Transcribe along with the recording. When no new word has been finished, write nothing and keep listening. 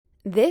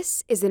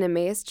This is an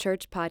Emmaus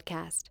Church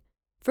podcast.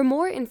 For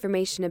more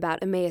information about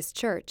Emmaus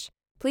Church,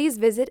 please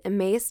visit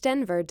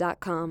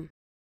emmausdenver.com.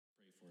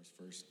 Pray for us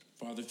first.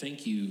 Father,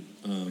 thank you.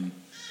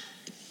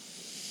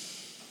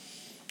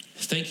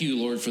 Thank you,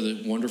 Lord, for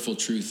the wonderful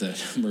truth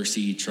that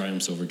mercy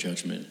triumphs over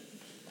judgment.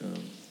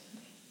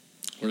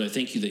 Lord, I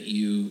thank you that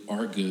you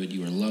are good,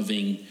 you are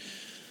loving,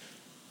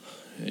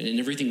 and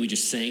everything we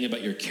just sang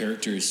about your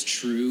character is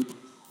true.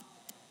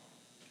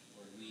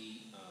 Lord,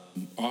 we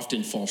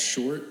often fall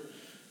short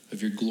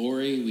of your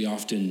glory. We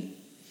often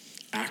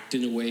act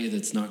in a way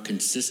that's not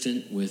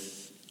consistent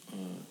with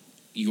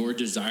your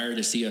desire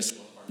to see us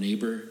love our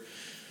neighbor.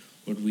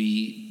 Lord,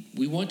 we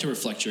want to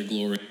reflect your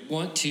glory. We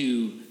want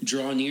to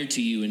draw near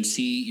to you and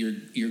see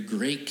your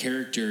great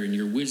character and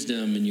your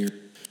wisdom and your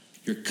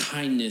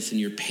kindness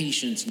and your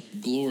patience and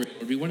your glory.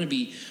 Lord, we want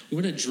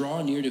to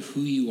draw near to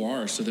who you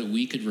are so that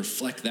we could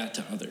reflect that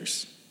to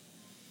others.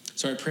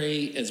 So I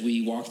pray as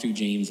we walk through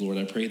James, Lord,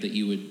 I pray that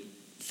you would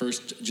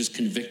first just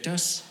convict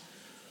us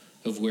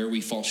of where we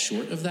fall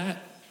short of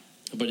that,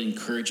 but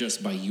encourage us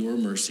by your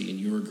mercy and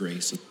your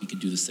grace so that we could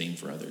do the same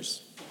for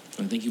others.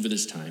 And I thank you for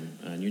this time.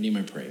 In your name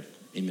I pray.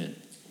 Amen.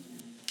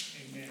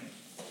 Amen.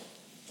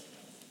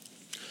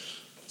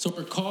 So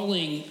we're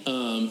calling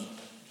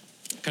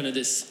kind of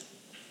this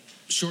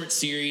short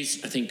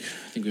series, I think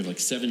we have like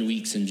 7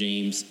 weeks in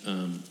James.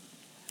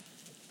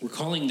 We're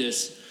calling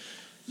this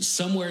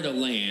Somewhere to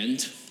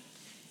Land,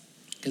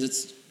 because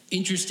it's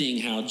interesting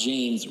how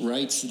James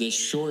writes this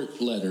short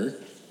letter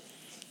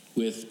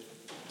with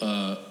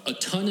a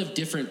ton of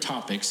different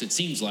topics. It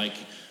seems like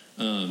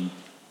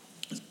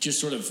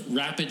just sort of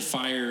rapid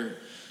fire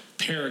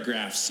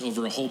paragraphs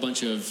over a whole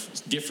bunch of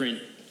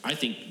different, I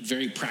think,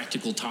 very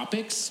practical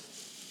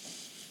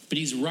topics. But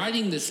he's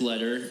writing this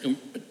letter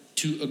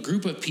to a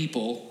group of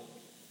people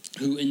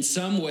who in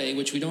some way,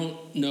 which we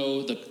don't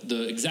know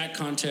the exact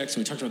context,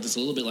 and we talked about this a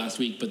little bit last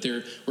week, but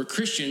there were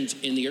Christians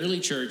in the early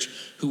church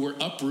who were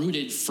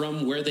uprooted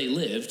from where they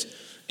lived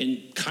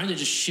and kind of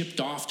just shipped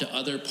off to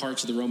other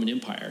parts of the Roman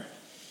Empire.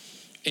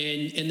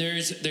 And there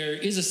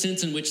is a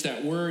sense in which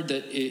that word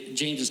that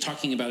James is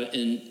talking about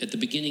at the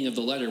beginning of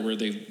the letter where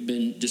they've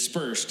been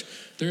dispersed,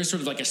 there is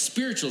sort of like a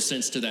spiritual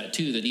sense to that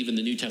too, that even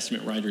the New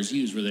Testament writers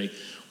use,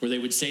 where they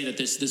would say that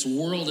this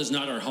world is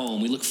not our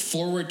home. We look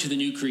forward to the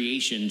new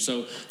creation.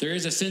 So there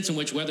is a sense in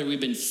which whether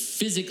we've been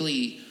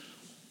physically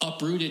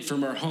uprooted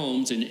from our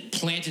homes and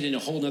planted in a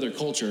whole other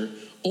culture,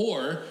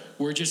 or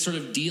we're just sort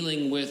of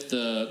dealing with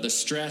the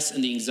stress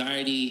and the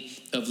anxiety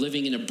of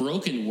living in a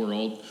broken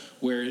world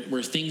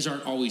where things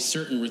aren't always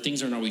certain, where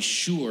things aren't always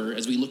sure,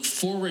 as we look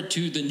forward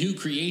to the new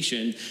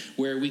creation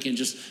where we can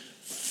just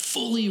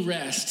fully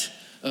rest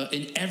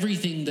in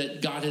everything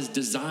that God has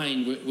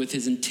designed with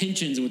his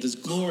intentions and with his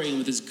glory and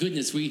with his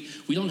goodness. We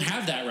don't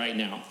have that right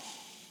now.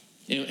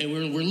 And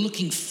we're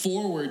looking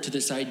forward to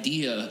this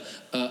idea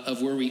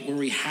of where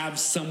we have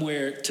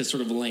somewhere to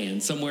sort of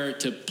land, somewhere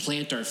to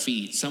plant our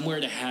feet,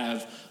 somewhere to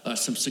have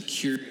some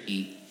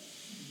security,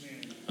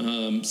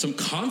 some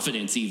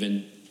confidence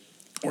even,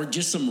 or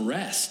just some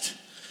rest.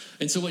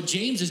 And so what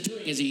James is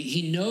doing is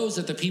he knows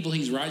that the people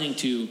he's writing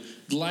to,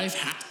 life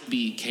has to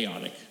be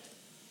chaotic.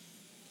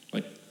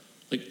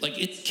 Like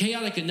it's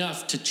chaotic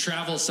enough to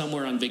travel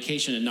somewhere on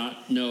vacation and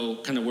not know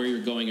kind of where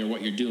you're going or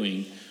what you're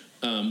doing.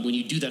 When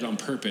you do that on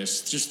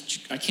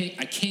purpose, I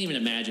can't even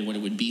imagine what it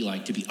would be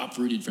like to be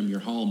uprooted from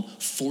your home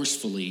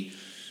forcefully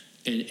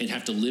and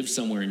have to live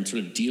somewhere and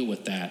sort of deal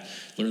with that,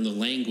 learn the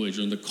language,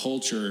 learn the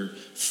culture,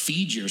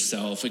 feed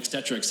yourself, et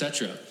cetera, et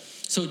cetera.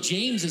 So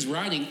James is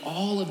writing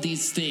all of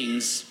these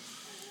things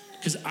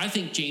because I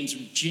think James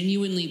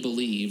genuinely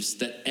believes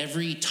that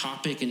every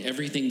topic and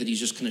everything that he's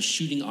just kind of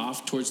shooting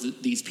off towards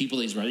these people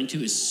that he's writing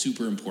to is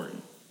super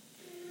important.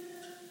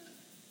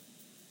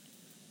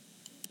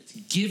 It's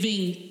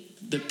giving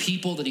the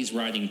people that he's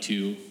writing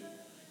to,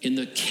 in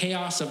the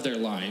chaos of their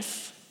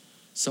life,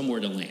 somewhere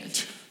to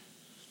land.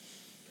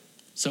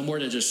 Somewhere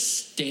to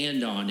just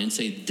stand on and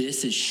say,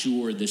 this is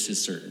sure, this is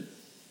certain.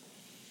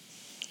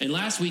 And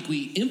last week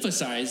we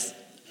emphasized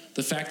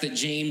the fact that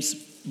James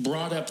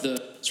brought up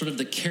the sort of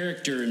the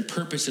character and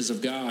purposes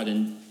of God.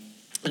 And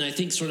I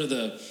think sort of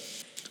the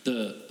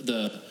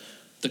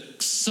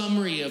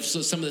summary of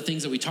some of the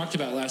things that we talked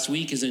about last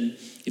week is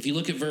if you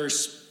look at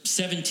verse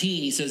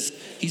 17, he says,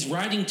 he's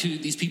writing to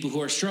these people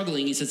who are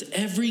struggling. He says,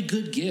 every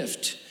good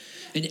gift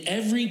and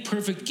every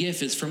perfect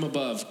gift is from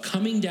above,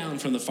 coming down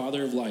from the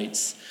Father of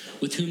lights,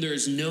 with whom there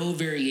is no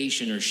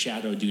variation or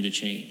shadow due to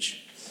change.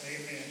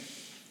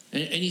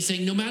 And he's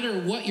saying, no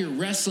matter what you're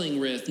wrestling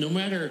with, no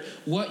matter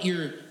what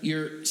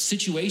your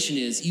situation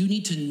is, you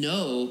need to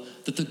know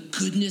that the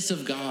goodness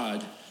of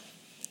God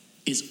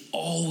is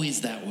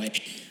always that way.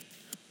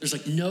 There's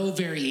like no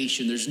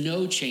variation. There's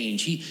no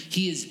change.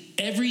 He is,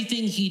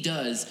 everything he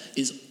does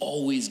is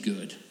always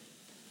good.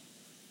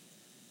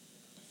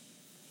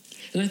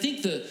 And I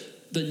think the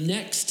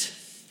next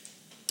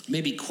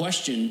maybe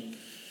question,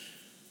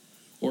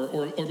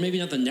 or maybe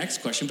not the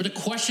next question, but a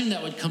question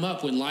that would come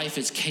up when life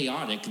is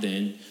chaotic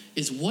then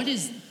is, what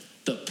is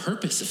the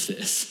purpose of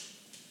this?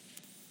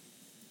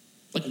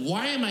 Like,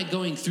 why am I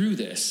going through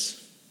this?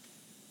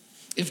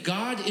 If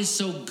God is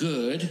so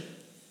good,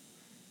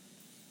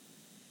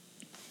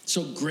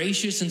 so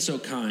gracious and so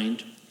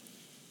kind,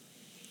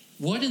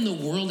 what in the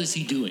world is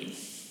he doing?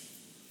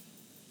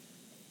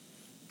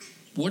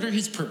 What are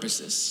his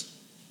purposes?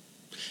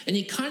 And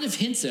he kind of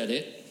hints at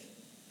it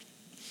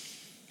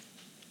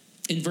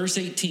in verse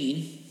 18.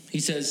 He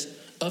says,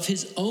 of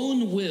his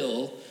own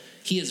will,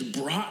 he has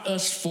brought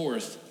us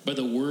forth by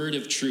the word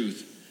of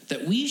truth,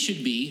 that we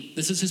should be,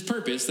 this is his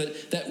purpose,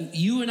 that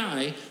you and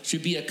I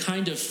should be a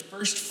kind of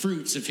first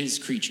fruits of his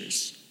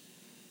creatures.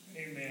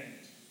 Amen.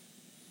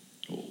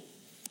 Oh.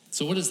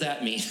 So what does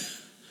that mean?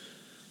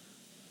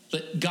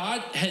 That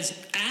God has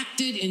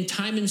acted in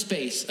time and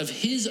space of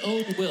his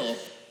own will.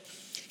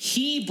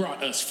 He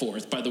brought us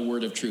forth by the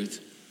word of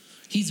truth.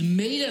 He's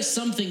made us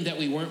something that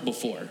we weren't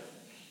before.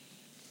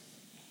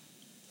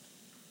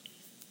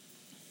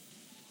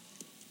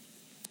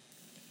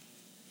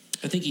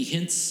 I think he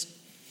hints,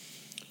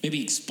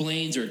 maybe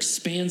explains or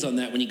expands on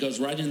that when he goes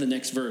right into the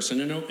next verse. And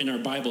I know in our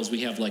Bibles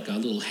we have like a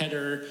little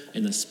header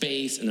and a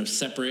space and a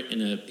separate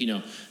and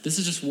this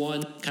is just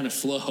one kind of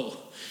flow.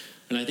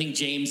 And I think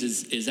James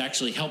is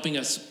actually helping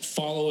us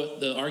follow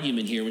the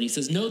argument here when he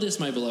says, know this,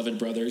 my beloved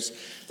brothers,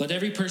 let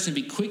every person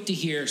be quick to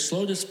hear,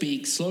 slow to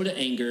speak, slow to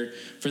anger,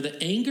 for the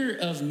anger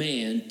of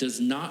man does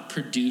not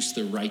produce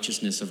the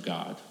righteousness of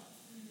God.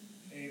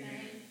 Amen.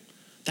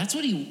 That's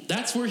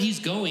where he's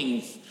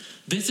going.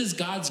 This is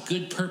God's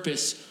good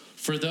purpose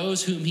for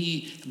those whom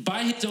he,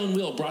 by his own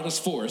will, brought us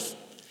forth.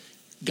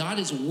 God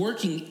is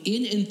working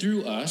in and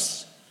through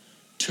us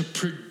to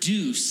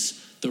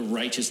produce the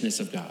righteousness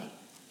of God.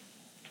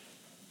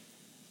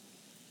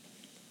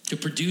 To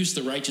produce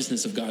the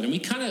righteousness of God. And we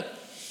kind of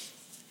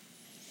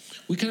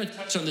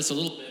touched on this a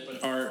little bit,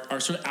 but our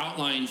sort of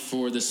outline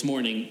for this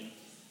morning,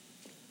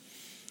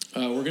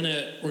 we're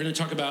gonna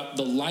talk about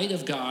the light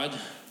of God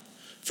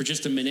for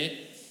just a minute,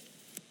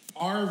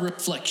 our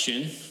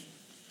reflection.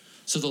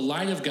 So the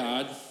light of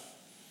God,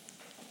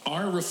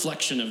 our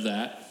reflection of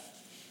that,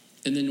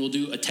 and then we'll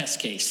do a test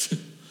case.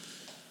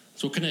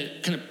 So we'll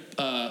kind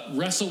of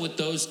wrestle with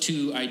those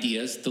two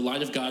ideas, the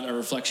light of God, our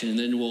reflection, and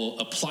then we'll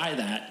apply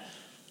that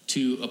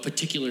to a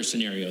particular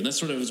scenario. And that's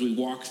sort of as we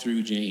walk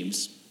through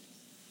James.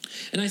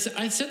 And I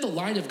said the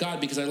light of God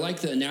because I like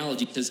the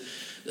analogy, because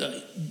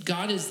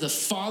God is the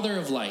Father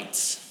of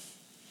lights,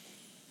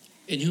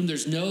 in whom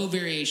there's no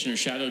variation or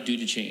shadow due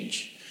to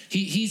change.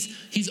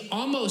 He's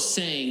almost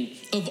saying,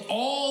 of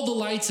all the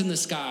lights in the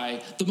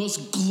sky, the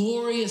most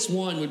glorious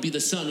one would be the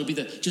sun, would be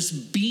the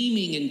just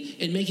beaming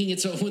and making it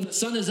so when the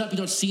sun is up, you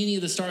don't see any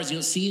of the stars, you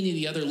don't see any of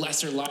the other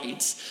lesser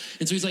lights.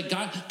 And so he's like,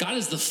 God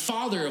is the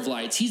Father of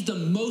lights. He's the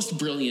most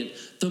brilliant,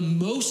 the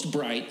most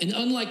bright. And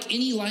unlike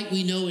any light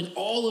we know in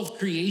all of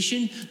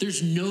creation,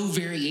 there's no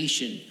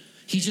variation.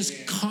 He's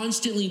just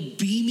constantly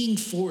beaming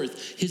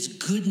forth his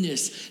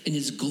goodness and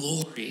his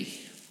glory.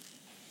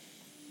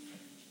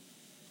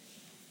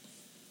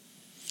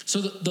 So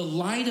the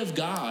light of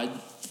God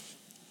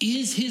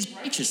is his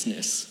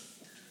righteousness.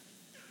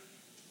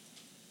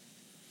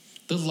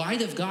 The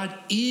light of God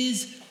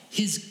is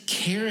his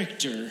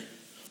character.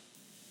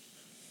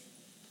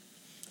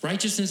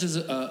 Righteousness is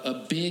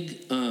a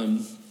big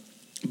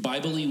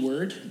Bible-y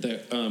word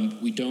that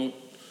we don't,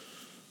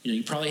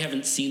 you probably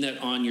haven't seen that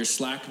on your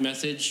Slack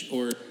message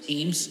or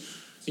Teams.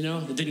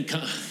 It didn't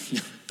come,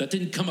 that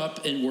didn't come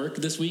up in work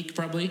this week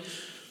probably.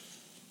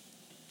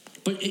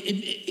 But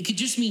it could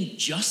just mean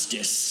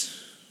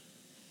justice.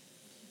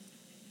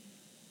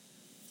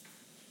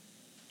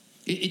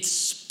 It's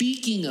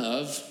speaking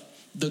of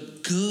the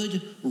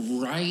good,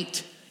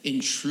 right,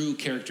 and true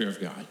character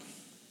of God.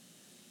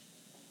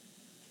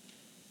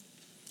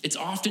 It's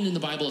often in the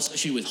Bible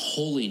associated with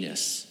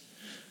holiness.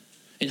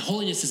 And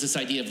holiness is this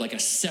idea of like a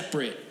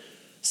separate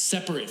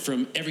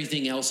from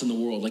everything else in the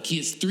world. Like he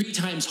is 3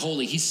 times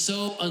holy. He's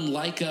so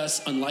unlike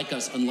us,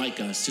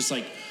 just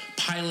like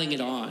piling it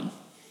on.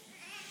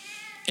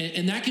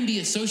 And that can be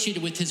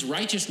associated with his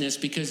righteousness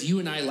because you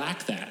and I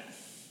lack that.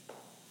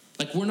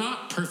 Like we're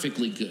not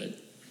perfectly good.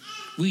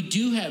 We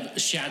do have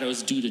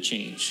shadows due to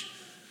change.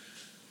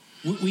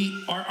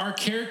 Our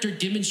character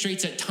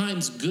demonstrates at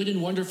times good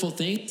and wonderful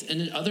things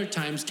and at other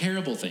times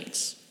terrible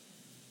things.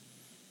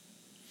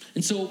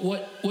 And so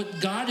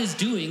what God is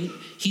doing,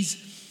 he's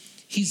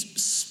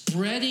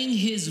spreading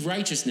his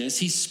righteousness,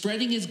 he's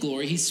spreading his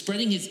glory, he's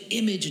spreading his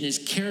image and his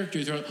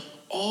character throughout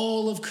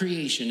all of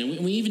creation.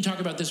 And we even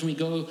talk about this when we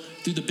go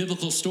through the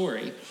biblical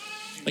story.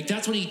 Like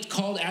that's what he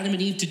called Adam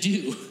and Eve to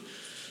do.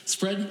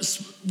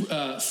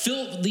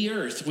 Fill the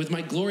earth with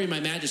my glory and my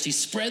majesty.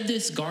 Spread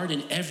this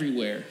garden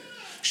everywhere.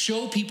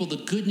 Show people the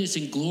goodness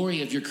and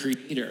glory of your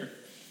Creator.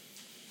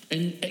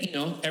 And,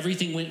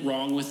 everything went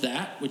wrong with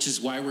that, which is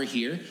why we're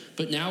here.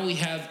 But now we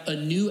have a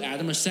new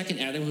Adam, a second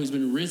Adam, who's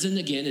been risen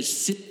again,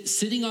 is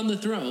sitting on the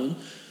throne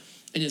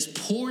and has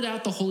poured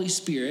out the Holy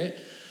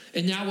Spirit.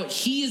 And now what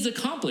he is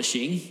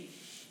accomplishing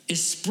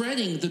is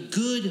spreading the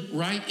good,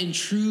 right, and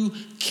true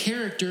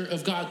character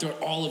of God throughout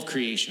all of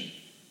creation.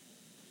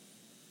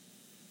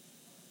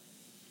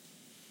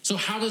 So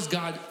how does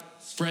God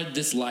spread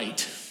this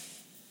light.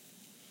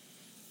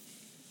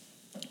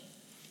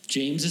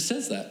 James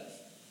says that.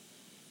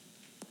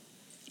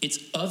 It's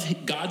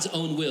of God's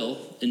own will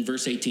in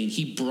verse 18.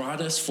 He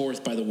brought us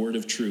forth by the word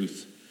of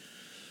truth.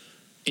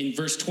 In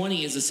verse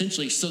 20 is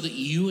essentially so that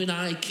you and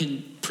I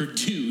can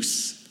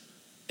produce,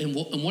 and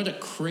what a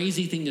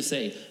crazy thing to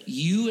say.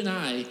 You and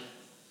I,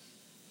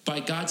 by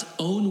God's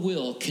own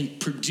will, can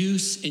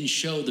produce and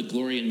show the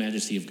glory and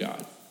majesty of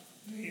God.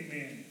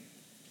 Amen.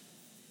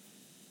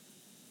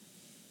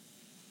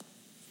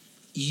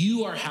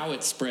 You are how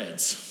it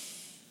spreads.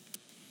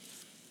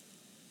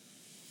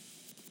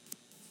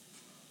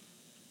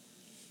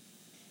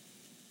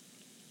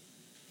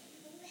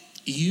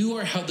 You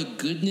are how the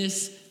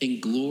goodness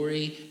and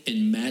glory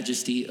and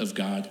majesty of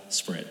God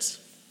spreads.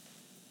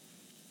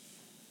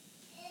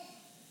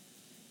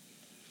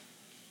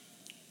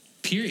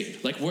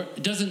 Period. Like,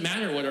 it doesn't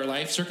matter what our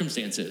life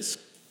circumstance is.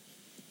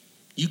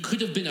 You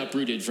could have been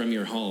uprooted from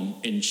your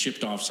home and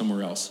shipped off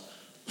somewhere else.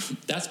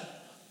 That's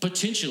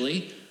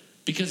potentially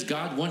because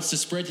God wants to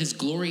spread his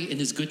glory and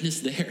his goodness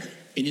there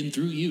and in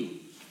through you.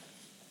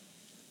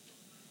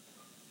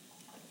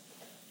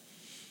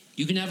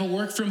 You can have a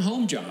work from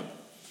home job.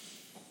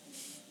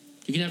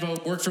 You can have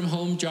a work from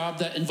home job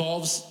that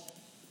involves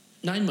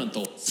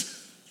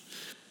 9-month-olds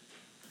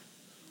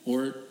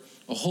or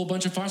a whole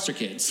bunch of foster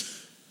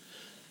kids.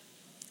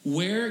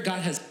 Where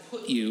God has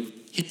put you,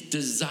 his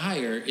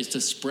desire is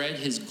to spread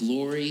his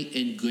glory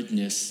and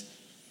goodness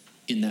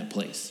in that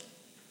place.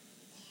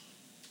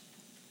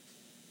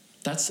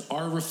 That's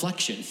our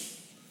reflection.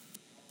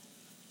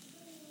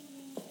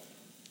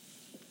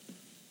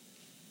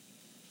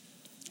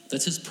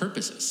 That's his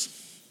purposes.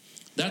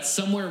 That's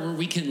somewhere where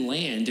we can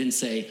land and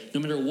say,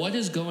 no matter what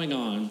is going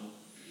on,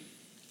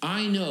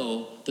 I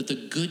know that the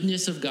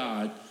goodness of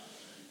God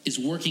is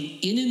working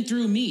in and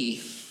through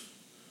me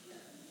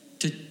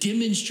to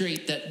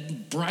demonstrate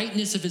that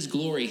brightness of his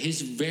glory,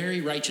 his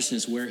very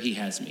righteousness where he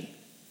has me.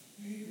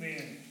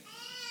 Amen.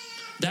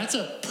 That's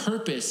a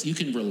purpose you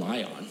can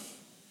rely on.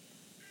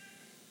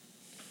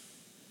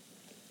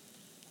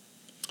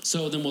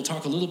 So then we'll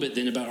talk a little bit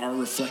then about our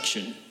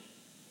reflection.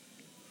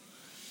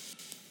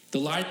 The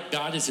light of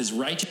God is his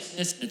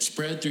righteousness, and it's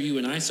spread through you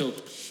and I. So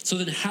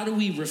then how do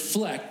we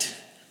reflect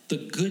the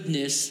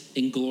goodness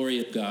and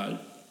glory of God?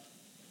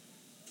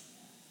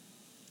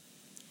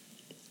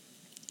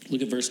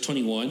 Look at verse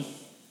 21. It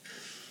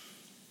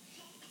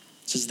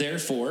says,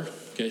 therefore,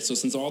 okay, so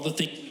since all the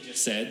things we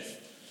just said,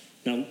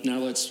 now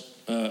let's,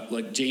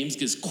 like James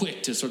is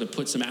quick to sort of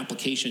put some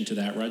application to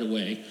that right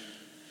away. It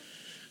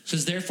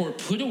says, therefore,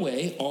 put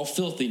away all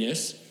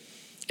filthiness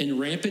and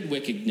rampant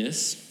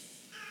wickedness.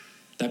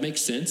 That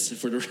makes sense.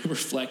 If we're to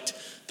reflect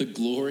the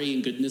glory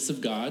and goodness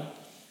of God,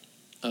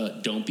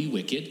 don't be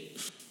wicked.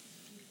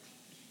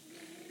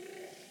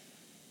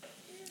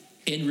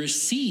 And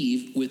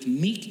receive with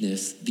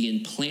meekness the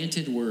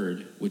implanted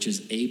word, which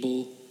is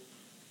able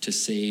to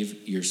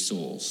save your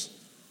souls.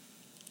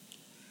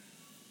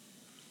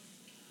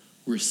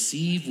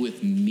 Receive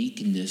with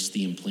meekness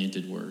the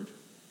implanted word.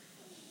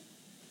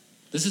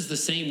 This is the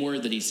same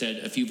word that he said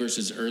a few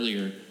verses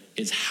earlier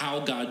is how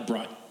God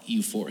brought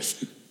you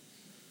forth.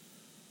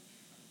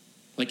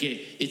 Like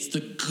it's the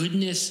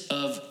goodness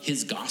of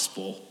his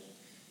gospel.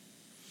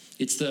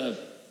 It's the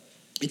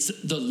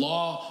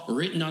law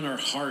written on our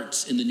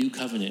hearts in the new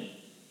covenant.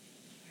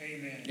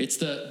 Amen. It's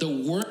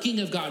the working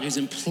of God who's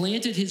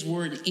implanted his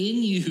word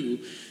in you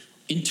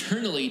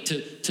internally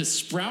to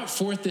sprout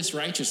forth this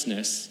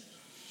righteousness.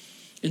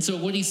 And so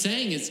what he's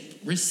saying is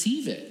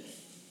receive it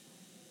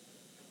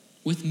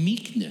with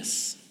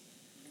meekness.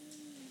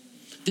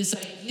 This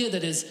idea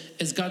that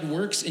as God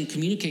works and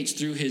communicates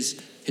through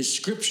his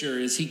scripture,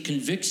 as he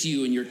convicts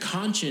you in your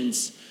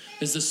conscience,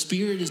 as the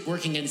Spirit is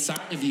working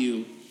inside of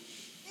you,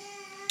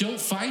 don't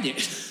fight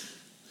it.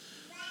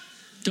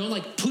 Don't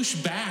like push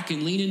back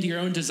and lean into your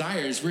own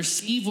desires.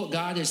 Receive what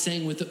God is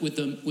saying with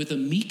a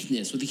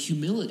meekness, with a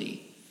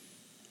humility.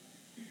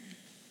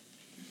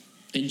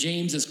 And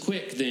James is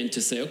quick then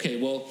to say,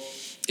 okay, well,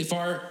 if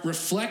our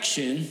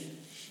reflection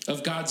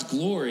of God's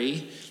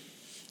glory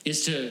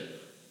is to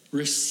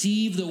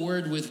receive the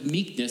word with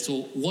meekness,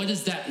 well, what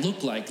does that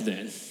look like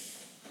then?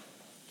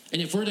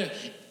 And if we're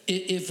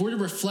to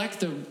reflect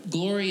the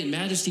glory and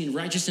majesty and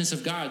righteousness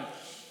of God,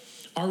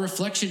 our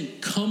reflection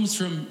comes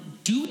from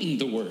doing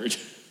the word.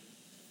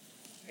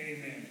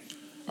 Amen.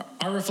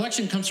 Our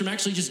reflection comes from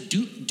actually just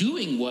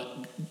doing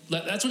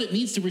that's what it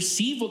means to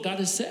receive what God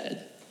has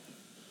said.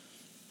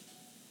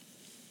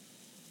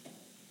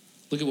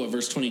 Look at what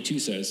verse 22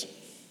 says.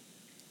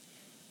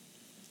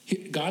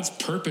 God's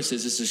purpose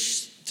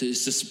is to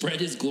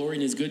spread his glory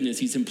and his goodness.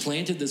 He's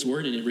implanted this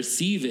word in it.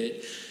 Receive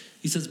it.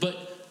 He says,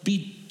 but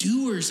be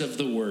doers of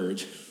the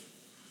word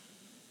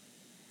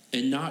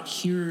and not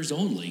hearers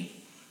only.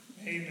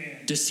 Amen.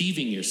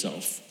 Deceiving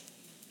yourself.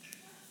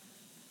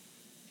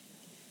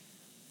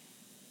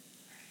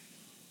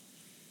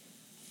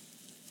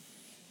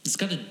 It's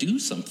got to do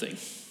something.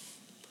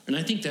 And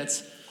I think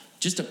that's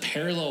just a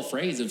parallel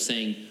phrase of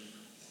saying,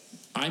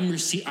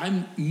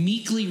 I'm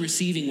meekly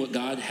receiving what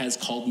God has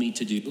called me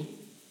to do.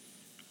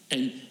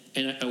 And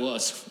well,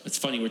 it's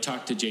funny. We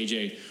talk to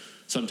JJ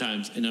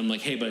sometimes, and I'm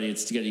like, hey, buddy,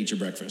 it's to get to eat your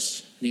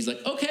breakfast. And he's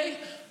like, okay.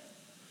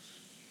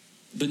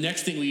 The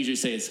next thing we usually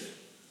say is,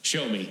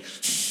 show me.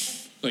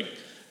 Like,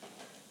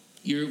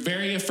 you're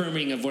very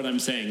affirming of what I'm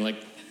saying. Like,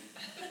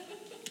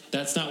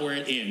 that's not where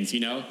it ends,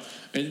 you know?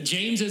 And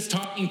James is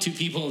talking to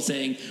people and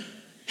saying,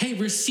 hey,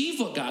 receive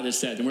what God has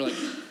said. And we're like,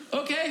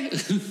 okay.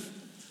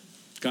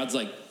 God's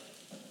like,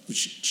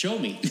 show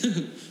me.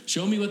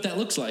 Show me what that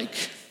looks like.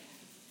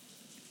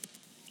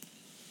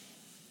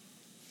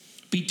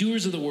 Be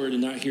doers of the word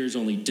and not hearers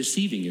only,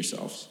 deceiving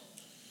yourselves.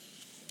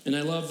 And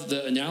I love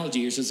the analogy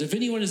here. It says, if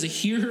anyone is a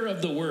hearer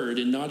of the word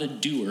and not a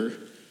doer,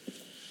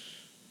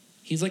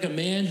 he's like a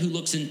man who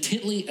looks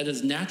intently at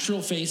his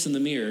natural face in the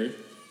mirror,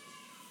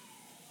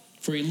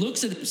 for he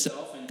looks at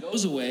himself and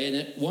goes away and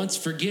at once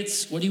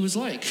forgets what he was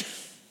like.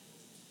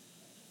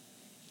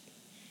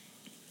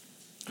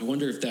 I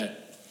wonder if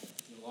that,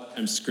 a lot of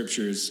times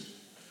Scripture is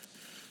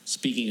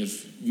speaking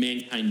of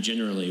mankind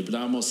generally, but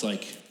almost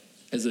like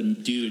as a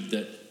dude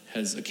that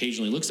has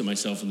occasionally looks at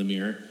myself in the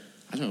mirror,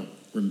 I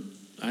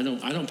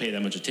don't pay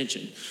that much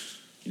attention.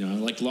 You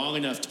know, like long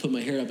enough to put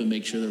my hair up and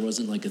make sure there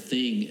wasn't like a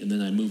thing, and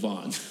then I move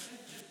on.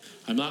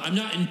 I'm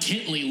not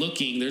intently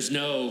looking. There's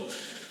no,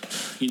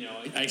 you know,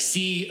 I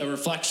see a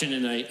reflection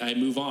and I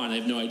move on. I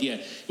have no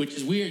idea, which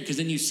is weird because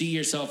then you see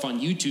yourself on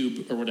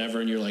YouTube or whatever,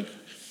 and you're like,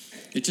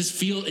 it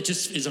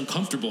just is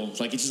uncomfortable.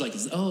 It's like,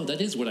 oh,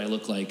 that is what I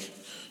look like,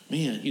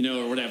 man, you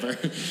know, or whatever.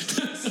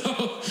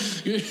 So,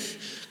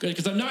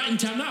 because I'm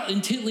not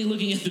intently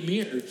looking at the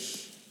mirror.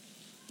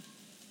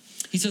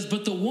 He says,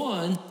 but the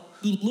one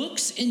who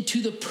looks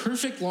into the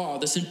perfect law,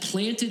 this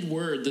implanted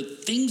word, the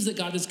things that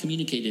God has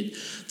communicated,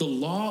 the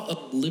law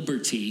of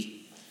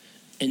liberty,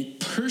 and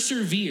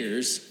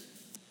perseveres,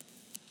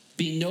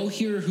 being no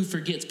hearer who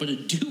forgets, but a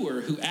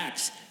doer who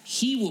acts,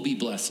 he will be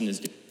blessed in his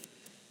doing.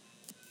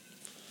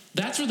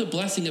 That's where the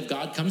blessing of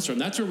God comes from.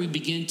 That's where we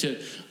begin to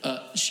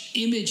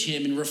image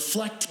him and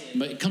reflect him.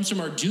 But it comes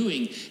from our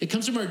doing. It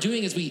comes from our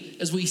doing as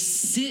we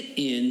sit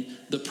in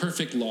the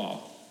perfect law.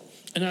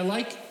 And I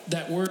like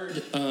that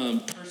word,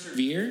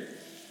 persevere.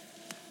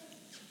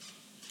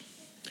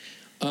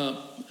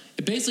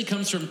 It basically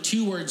comes from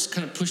two words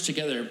kind of pushed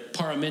together,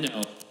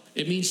 parameno.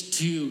 It means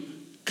to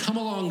come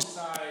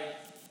alongside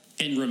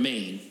and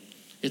remain.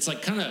 It's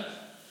like kind of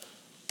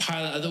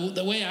pilot.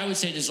 The way I would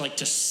say it is like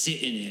to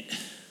sit in it.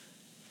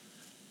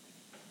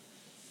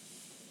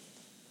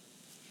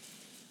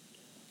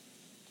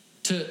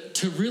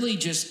 To really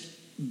just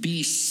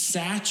be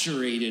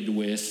saturated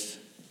with,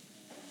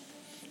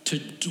 to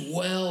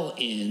dwell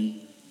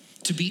in,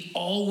 to be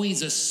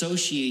always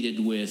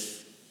associated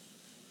with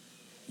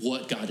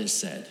what God has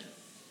said.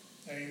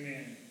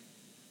 Amen.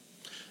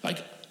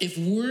 Like, if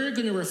we're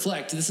going to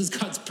reflect, this is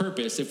God's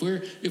purpose, if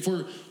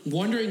we're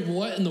wondering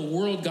what in the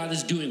world God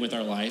is doing with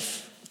our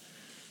life,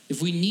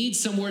 if we need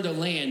somewhere to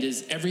land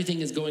as everything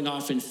is going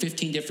off in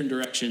 15 different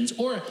directions,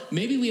 or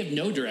maybe we have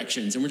no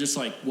directions and we're just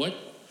like, what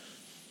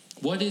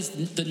is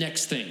the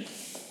next thing?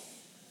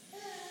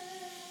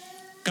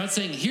 God's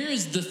saying, here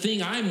is the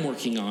thing I'm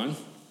working on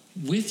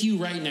with you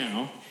right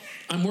now.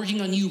 I'm working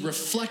on you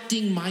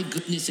reflecting my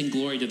goodness and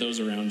glory to those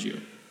around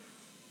you.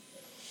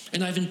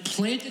 And I've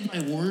implanted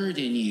my word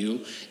in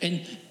you,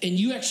 and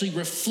you actually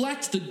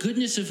reflect the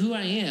goodness of who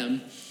I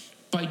am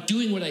by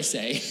doing what I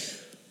say.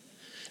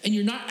 And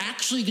you're not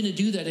actually going to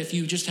do that if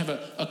you just have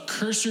a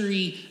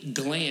cursory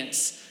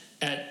glance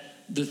at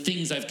the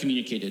things I've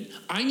communicated.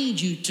 I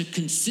need you to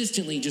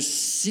consistently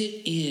just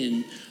sit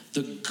in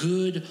the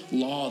good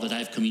law that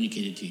I've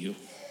communicated to you.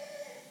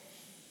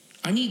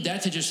 I need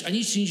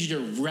you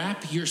to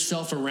wrap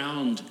yourself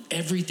around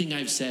everything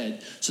I've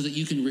said so that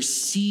you can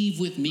receive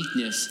with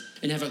meekness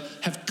and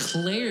have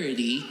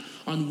clarity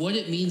on what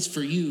it means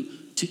for you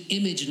to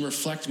image and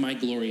reflect my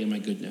glory and my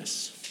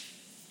goodness.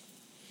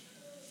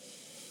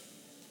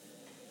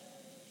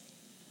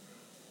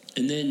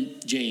 And then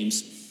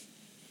James,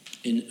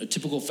 in a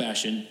typical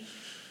fashion,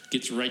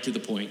 gets right to the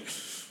point.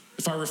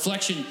 If our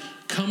reflection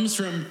comes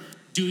from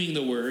doing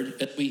the word,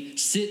 that we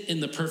sit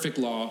in the perfect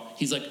law,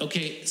 he's like,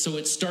 okay, so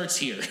it starts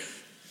here.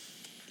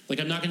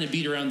 Like, I'm not going to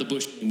beat around the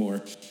bush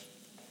anymore.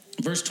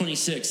 Verse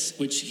 26,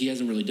 which he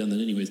hasn't really done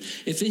that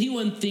anyways. If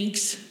anyone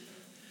thinks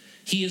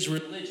he is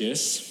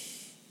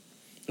religious,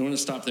 I want to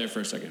stop there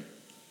for a second.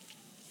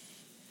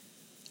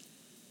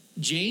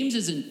 James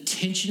is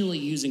intentionally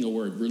using a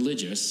word,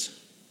 religious,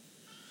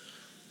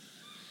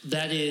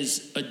 that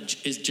is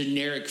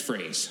generic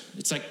phrase.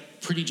 It's like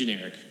pretty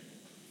generic.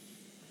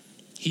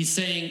 He's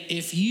saying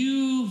I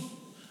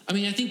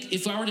think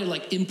if I were to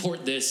like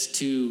import this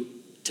to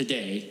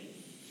today,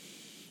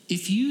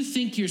 if you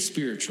think you're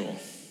spiritual,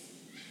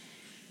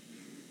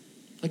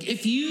 like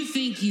if you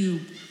think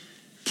you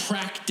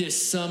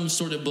practice some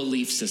sort of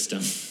belief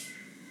system,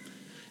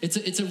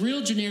 it's a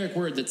real generic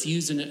word that's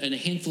used in a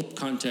handful of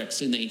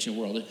contexts in the ancient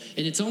world.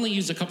 And it's only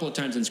used a couple of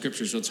times in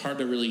Scripture, so it's hard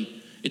to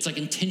really, it's like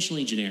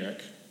intentionally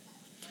generic.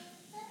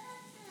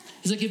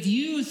 He's like, if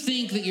you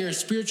think that you're a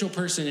spiritual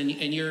person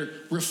and you're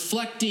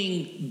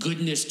reflecting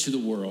goodness to the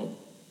world,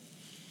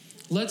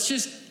 let's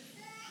just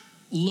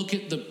look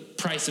at the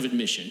price of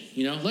admission.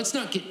 Let's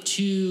not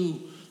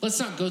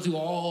go through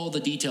all the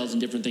details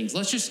and different things.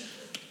 Let's just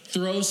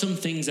throw some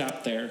things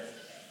out there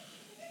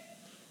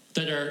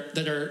that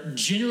are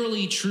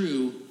generally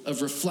true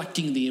of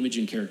reflecting the image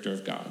and character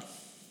of God.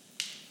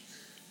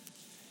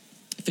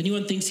 If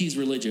anyone thinks he's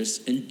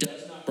religious and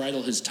does not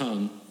bridle his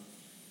tongue,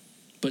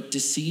 but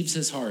deceives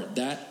his heart,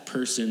 that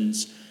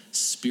person's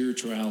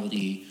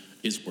spirituality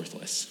is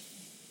worthless.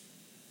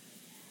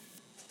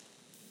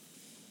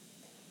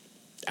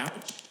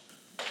 Ouch.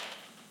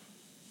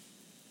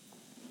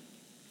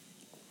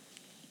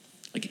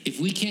 Like,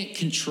 if we can't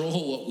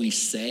control what we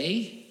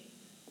say,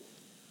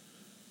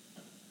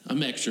 I'm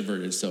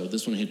extroverted, so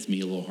this one hits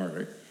me a little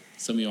harder.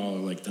 Some of y'all are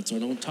like, that's why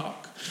I don't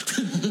talk.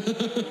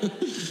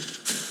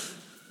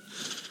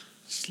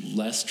 Just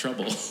less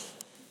trouble.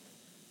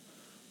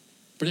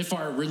 But if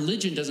our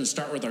religion doesn't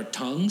start with our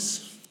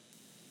tongues,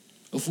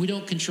 if we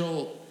don't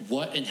control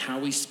what and how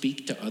we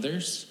speak to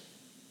others,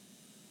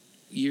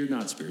 you're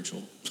not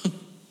spiritual.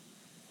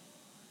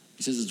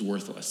 He says it's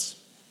worthless.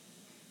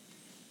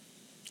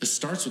 It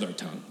starts with our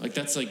tongue.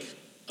 That's like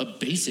a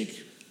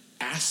basic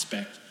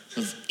aspect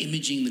of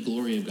imaging the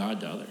glory of God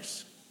to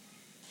others.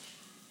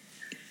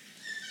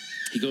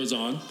 He goes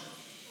on,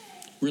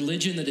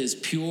 religion that is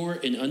pure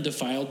and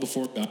undefiled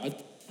before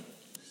God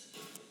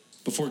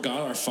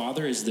our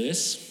Father is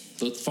this,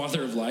 the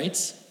Father of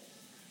lights,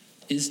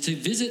 is to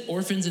visit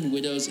orphans and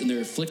widows in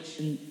their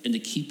affliction and to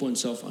keep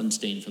oneself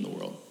unstained from the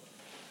world.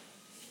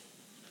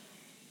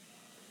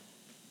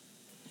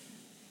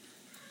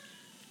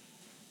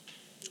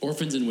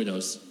 Orphans and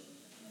widows.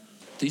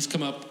 These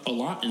come up a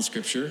lot in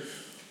Scripture,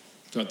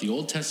 throughout the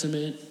Old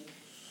Testament,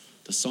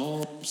 the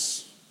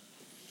Psalms.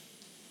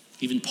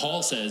 Even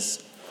Paul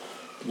says,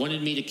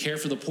 wanted me to care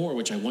for the poor,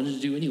 which I wanted to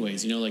do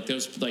anyways.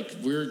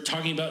 We're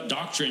talking about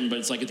doctrine, but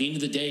it's like at the end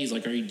of the day, he's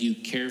like, do you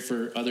care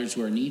for others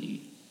who are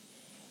needy?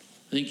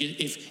 I think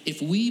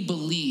if we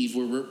believe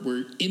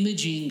we're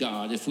imaging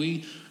God,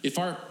 if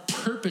our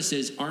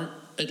purposes aren't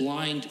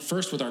aligned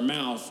first with our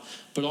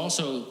mouth, but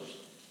also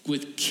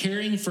with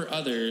caring for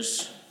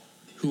others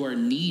who are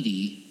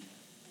needy,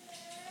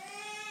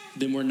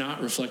 then we're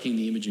not reflecting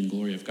the image and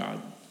glory of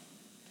God.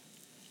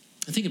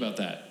 And think about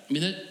that. I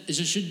mean, that is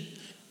just should,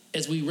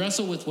 as we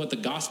wrestle with what the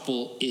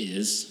gospel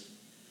is,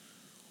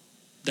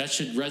 that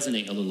should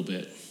resonate a little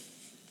bit.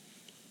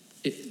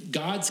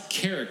 God's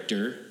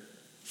character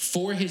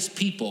for his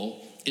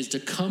people is to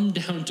come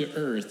down to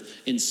earth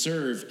and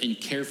serve and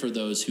care for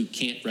those who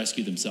can't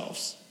rescue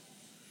themselves.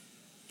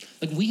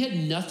 We had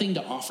nothing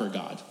to offer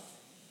God.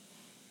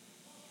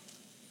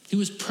 He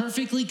was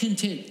perfectly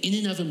content in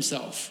and of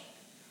himself.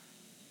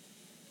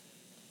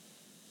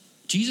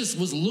 Jesus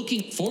was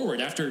looking forward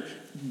after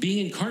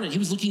being incarnate. He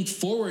was looking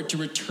forward to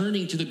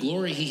returning to the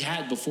glory he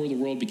had before the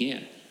world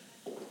began.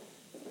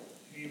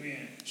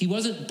 Amen. He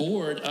wasn't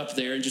bored up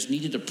there and just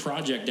needed a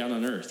project down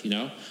on earth,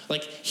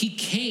 He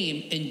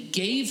came and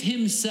gave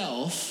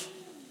himself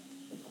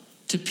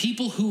to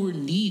people who were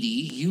needy,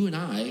 you and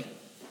I,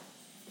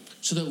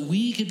 so that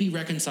we could be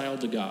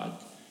reconciled to God.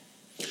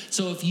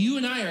 So if you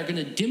and I are going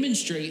to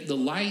demonstrate the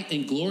light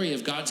and glory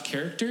of God's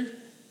character,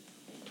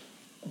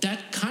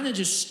 that kind of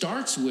just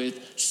starts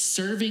with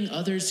serving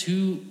others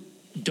who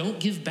don't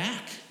give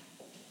back.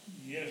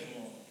 Yes,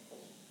 Lord.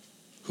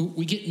 Who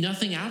we get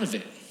nothing out of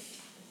it.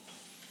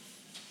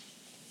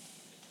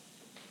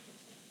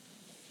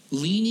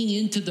 Leaning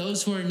into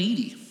those who are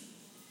needy.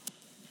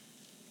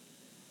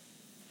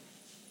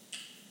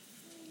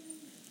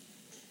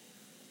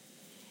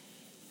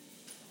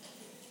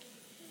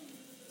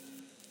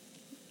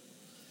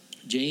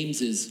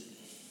 James is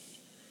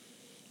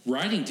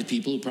writing to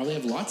people who probably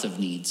have lots of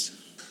needs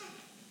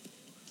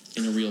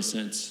in a real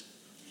sense,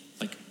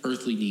 like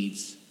earthly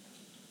needs.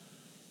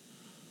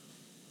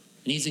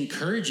 And he's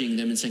encouraging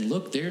them and saying,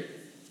 look,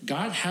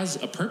 God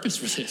has a purpose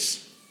for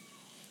this.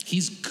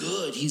 He's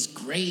good. He's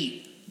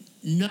great.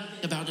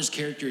 Nothing about his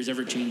character is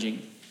ever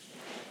changing.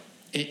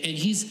 And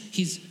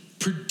he's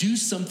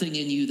produced something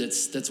in you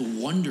that's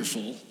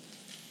wonderful.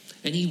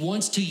 And he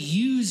wants to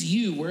use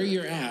you where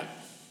you're at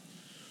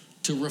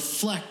to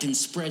reflect and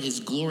spread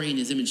his glory and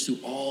his image through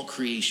all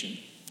creation.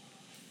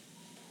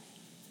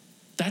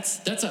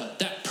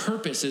 That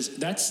purpose is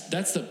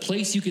that's the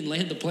place you can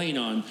land the plane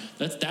on.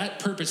 That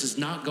purpose is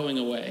not going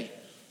away,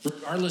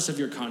 regardless of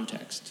your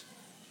context.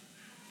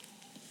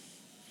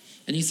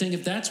 And he's saying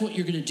if that's what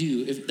you're going to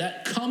do, if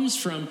that comes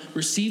from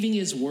receiving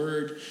his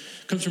word,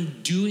 comes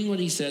from doing what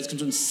he says,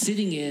 comes from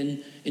sitting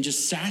in and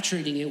just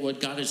saturating it what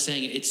God is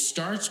saying, it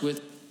starts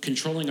with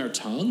controlling our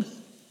tongue.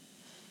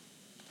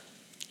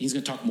 He's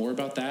going to talk more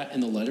about that in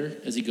the letter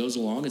as he goes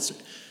along. It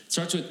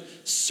starts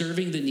with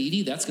serving the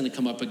needy. That's going to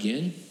come up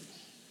again.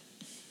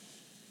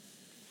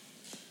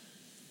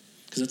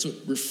 Because that's what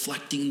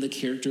reflecting the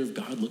character of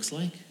God looks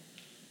like.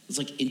 It's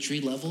like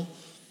entry level.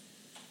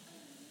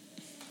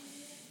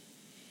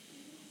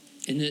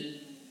 And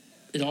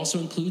it also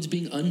includes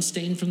being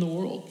unstained from the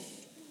world.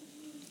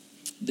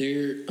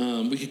 there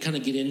we could kind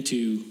of get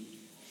into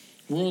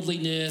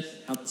worldliness,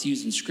 how it's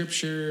used in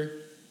Scripture.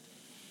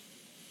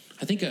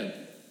 I think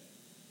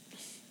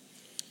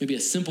maybe a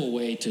simple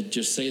way to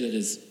just say that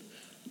is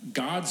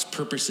God's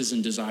purposes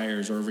and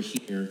desires are over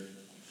here,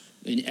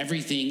 and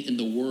everything in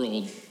the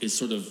world is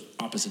sort of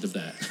opposite of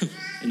that,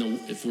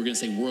 if we're going to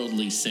say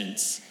worldly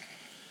sense.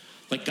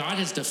 Like God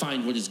has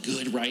defined what is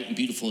good, right, and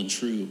beautiful and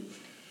true,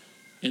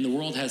 and the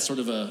world has sort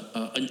of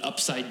an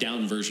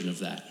upside-down version of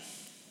that.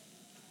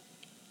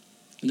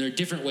 And there are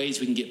different ways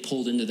we can get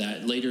pulled into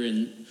that. Later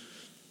in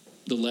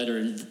the letter,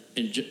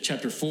 in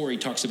chapter 4, he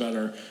talks about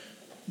our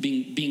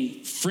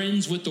being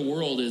friends with the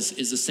world is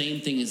the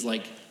same thing as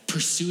like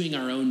pursuing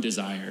our own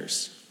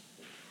desires,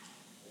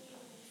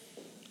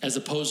 as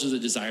opposed to the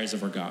desires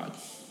of our God.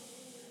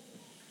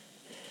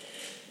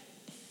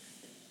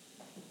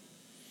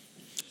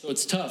 So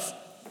it's tough.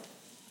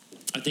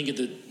 I think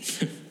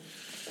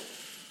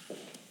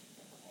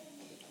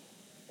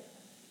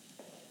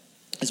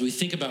as we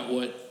think about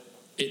what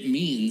it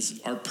means,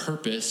 our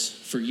purpose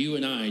for you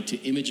and I to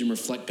image and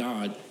reflect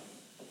God,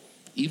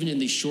 even in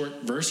these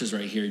short verses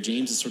right here,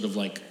 James has sort of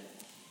like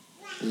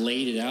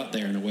laid it out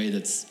there in a way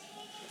that's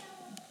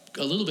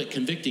a little bit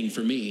convicting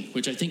for me,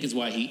 which I think is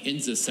why he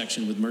ends this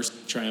section with mercy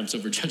triumphs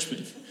over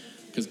judgment.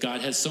 Because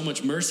God has so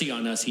much mercy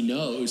on us. He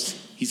knows.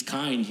 He's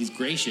kind. He's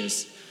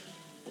gracious.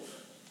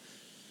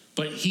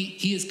 But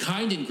he is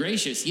kind and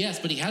gracious, yes,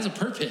 but he has a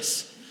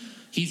purpose.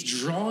 He's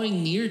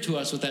drawing near to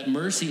us with that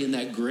mercy and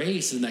that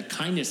grace and that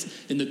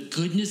kindness and the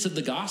goodness of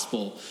the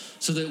gospel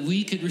so that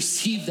we could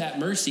receive that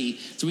mercy,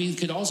 so we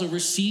could also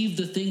receive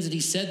the things that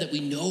he said that we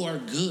know are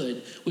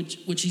good,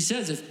 which he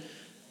says, if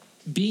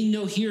being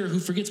no hearer who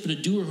forgets but a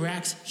doer who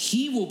acts,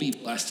 he will be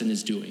blessed in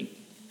his doing.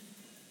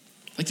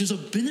 Like there's a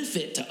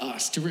benefit to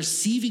us to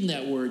receiving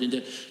that word and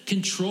to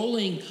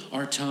controlling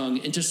our tongue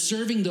and to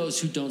serving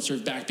those who don't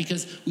serve back,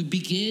 because we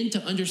begin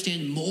to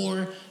understand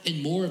more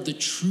and more of the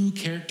true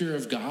character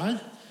of God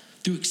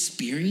through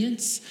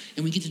experience,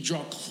 and we get to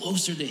draw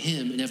closer to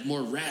him and have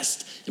more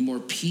rest and more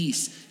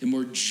peace and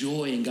more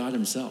joy in God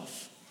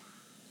himself.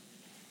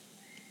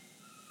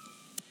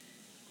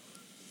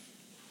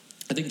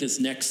 I think this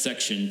next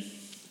section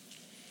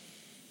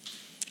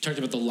talked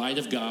about the light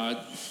of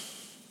God,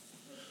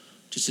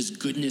 just his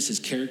goodness, his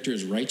character,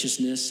 his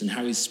righteousness, and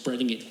how he's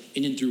spreading it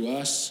in and through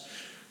us.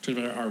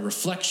 Talking about our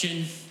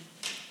reflection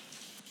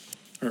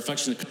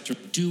that comes from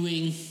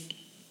doing,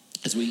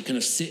 as we kind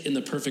of sit in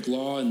the perfect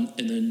law, and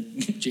then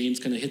James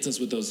kind of hits us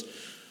with those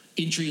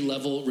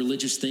entry-level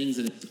religious things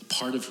that are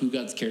part of who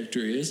God's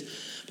character is.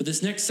 But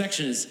this next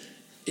section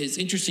is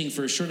interesting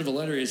for as short of a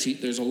letter.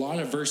 There's a lot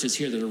of verses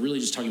here that are really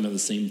just talking about the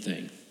same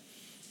thing.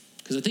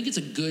 Because I think it's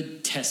a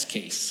good test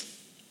case.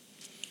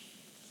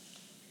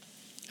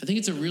 I think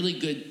it's a really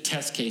good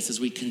test case as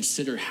we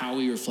consider how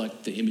we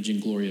reflect the image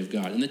and glory of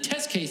God. And the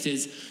test case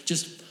is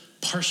just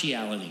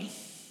partiality.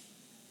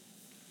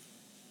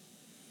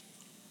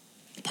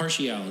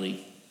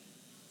 Partiality.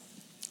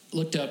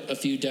 Looked up a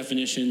few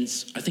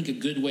definitions. I think a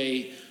good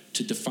way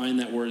to define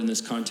that word in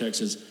this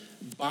context is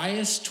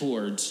bias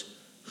towards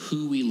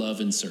who we love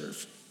and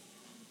serve.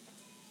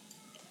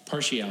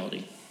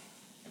 Partiality.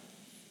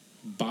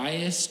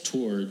 Bias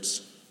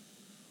towards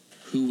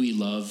who we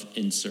love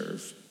and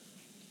serve.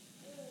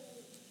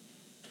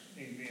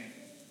 Amen.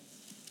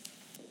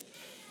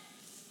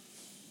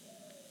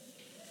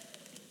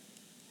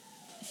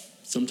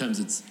 Sometimes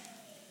it's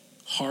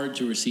hard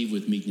to receive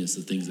with meekness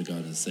the things that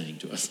God is saying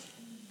to us.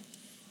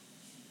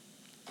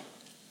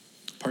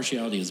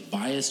 Partiality is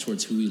bias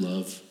towards who we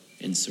love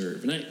and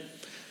serve. And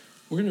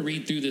we're going to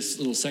read through this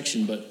little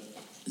section, but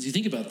as you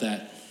think about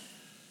that,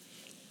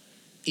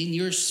 in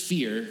your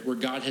sphere where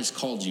God has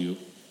called you,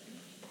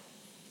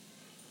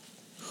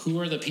 who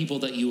are the people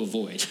that you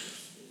avoid?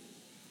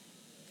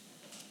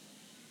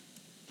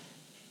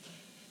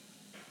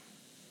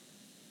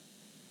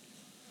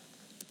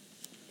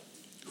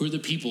 Who are the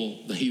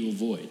people that you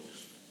avoid?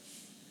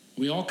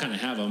 We all kind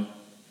of have them.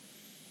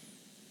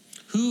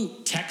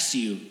 Who texts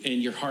you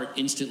and your heart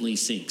instantly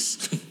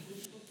sinks?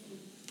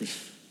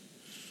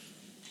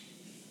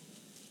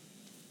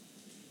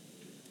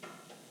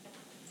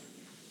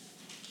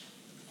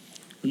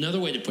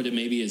 Another way to put it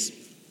maybe is,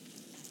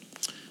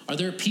 are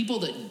there people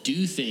that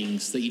do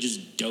things that you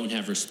just don't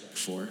have respect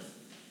for?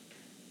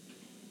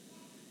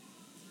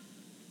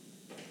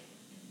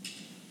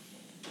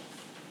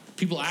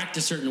 People act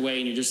a certain way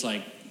and you're just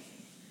like,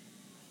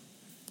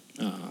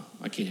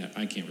 I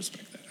can't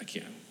respect that. I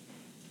can't.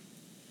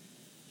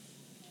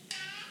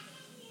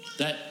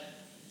 That,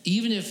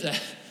 even if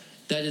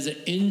that is an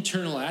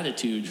internal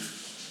attitude,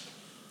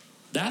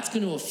 that's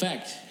going to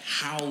affect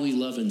how we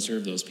love and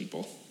serve those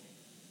people.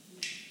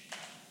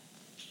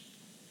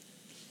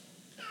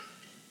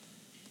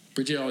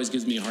 Bridget always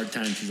gives me a hard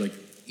time. She's like,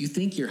 you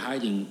think you're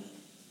hiding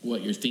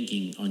what you're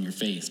thinking on your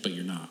face, but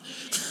you're not.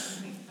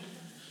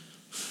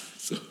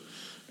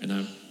 And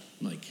I'm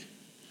like,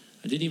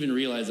 I didn't even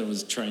realize I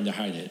was trying to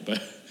hide it,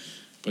 but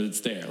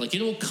it's there. Like,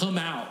 it will come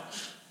out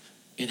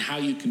in how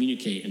you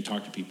communicate and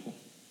talk to people.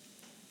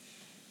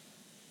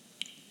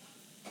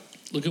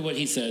 Look at what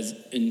he says,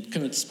 and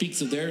kind of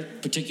speaks of their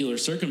particular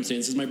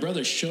circumstances. My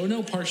brothers, show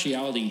no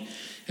partiality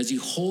as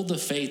you hold the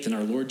faith in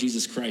our Lord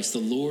Jesus Christ, the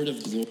Lord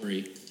of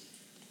glory.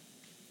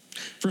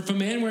 For if a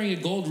man wearing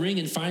a gold ring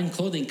and fine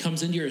clothing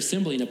comes into your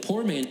assembly, and a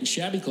poor man in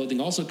shabby clothing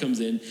also comes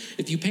in,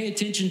 if you pay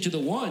attention to the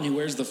one who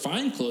wears the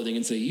fine clothing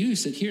and say, you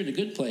sit here in a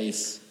good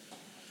place,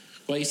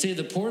 while you say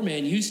to the poor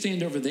man, you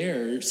stand over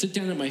there, sit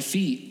down at my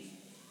feet,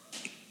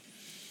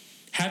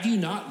 have you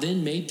not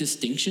then made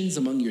distinctions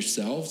among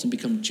yourselves and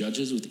become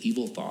judges with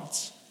evil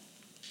thoughts?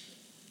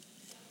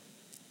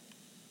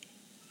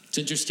 It's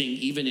interesting,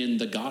 even in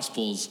the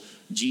Gospels,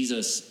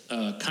 Jesus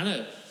kind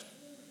of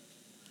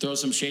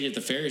throws some shade at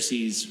the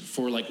Pharisees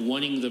for like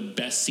wanting the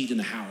best seat in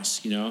the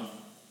house, you know?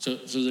 So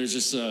there's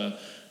just,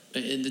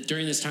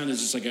 during this time,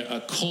 there's just like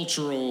a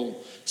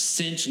cultural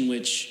sense in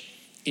which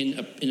in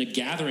a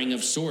gathering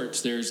of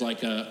sorts, there's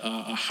like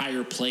a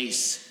higher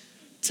place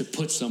to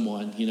put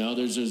someone, you know?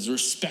 There's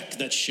respect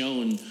that's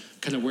shown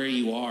kind of where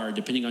you are,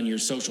 depending on your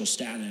social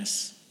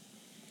status.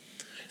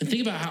 And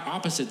think about how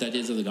opposite that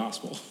is of the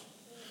gospel.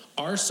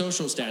 Our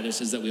social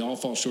status is that we all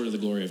fall short of the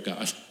glory of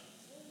God.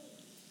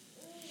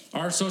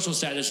 Our social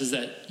status is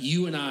that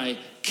you and I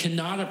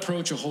cannot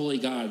approach a holy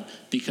God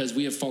because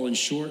we have fallen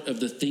short of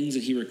the things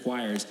that he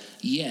requires,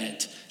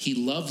 yet he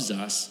loves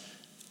us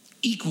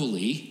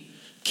equally,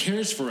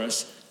 cares for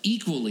us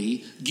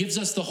equally, gives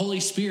us the Holy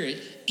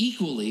Spirit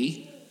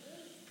equally,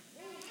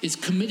 is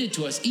committed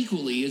to us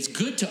equally, is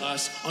good to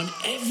us on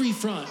every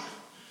front.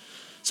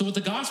 So what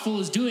the gospel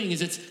is doing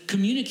is it's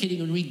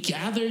communicating when we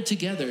gather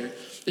together.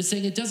 It's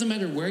saying it doesn't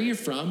matter where you're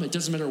from. It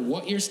doesn't matter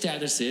what your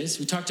status is.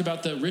 We talked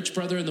about the rich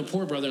brother and the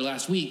poor brother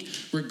last week.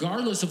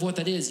 Regardless of what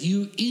that is,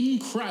 you in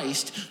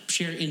Christ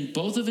share in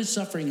both of his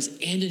sufferings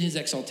and in his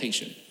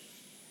exaltation.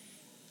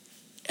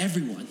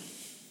 Everyone.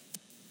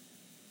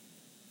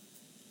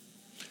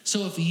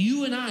 So if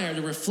you and I are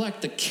to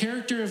reflect the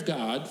character of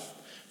God,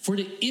 for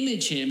to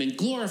image him and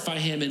glorify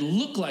him and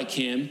look like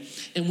him,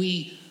 and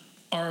we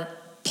are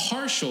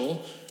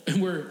partial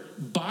and we're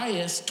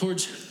biased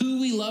towards who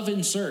we love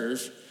and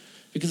serve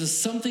because of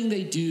something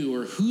they do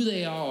or who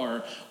they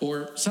are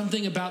or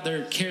something about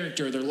their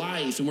character or their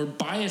life, and we're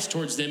biased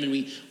towards them, and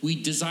we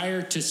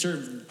desire to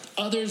serve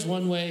others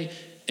one way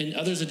and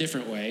others a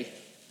different way,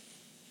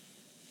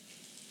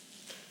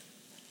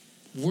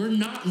 we're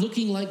not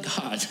looking like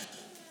God.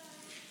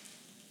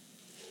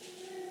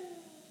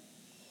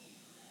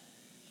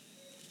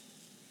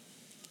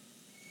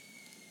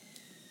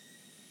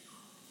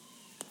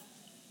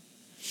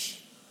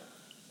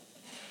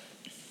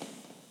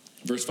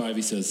 Verse 5,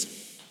 he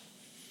says,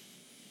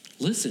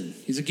 listen.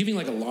 He's giving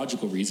like a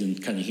logical reason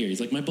kind of here. He's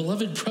like, my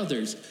beloved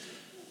brothers,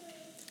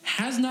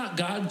 has not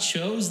God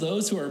chose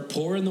those who are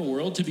poor in the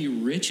world to be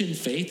rich in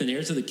faith and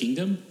heirs of the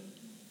kingdom?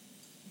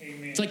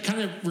 Amen. It's like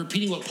kind of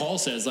repeating what Paul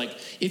says. Like,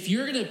 if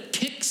you're going to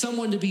pick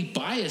someone to be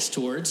biased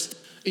towards,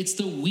 it's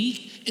the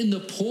weak and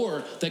the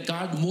poor that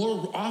God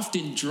more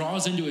often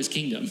draws into his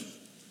kingdom.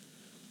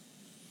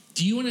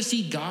 Do you want to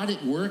see God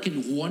at work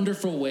in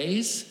wonderful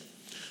ways?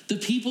 The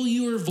people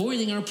you are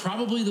avoiding are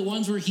probably the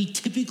ones where he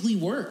typically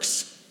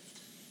works.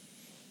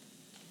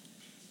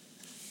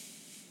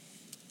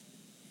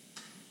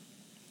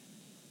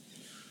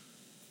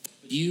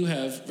 You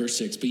have, verse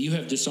 6, but you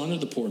have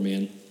dishonored the poor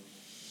man.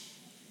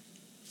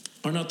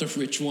 Are not the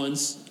rich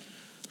ones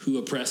who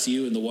oppress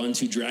you and the ones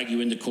who drag you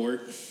into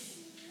court?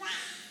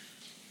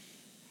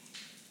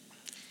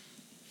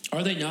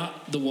 Are they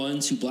not the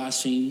ones who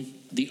blaspheme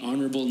the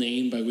honorable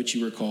name by which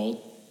you were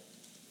called?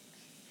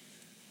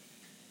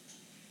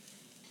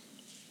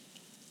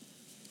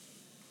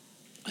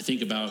 I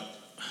think about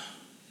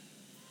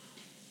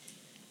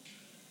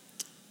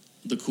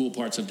the cool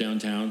parts of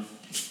downtown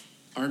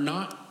are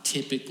not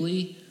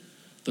typically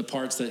the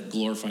parts that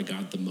glorify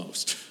God the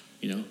most.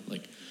 You know,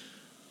 like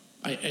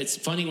it's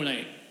funny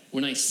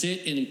when I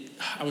sit in.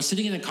 I was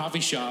sitting in a coffee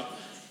shop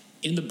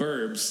in the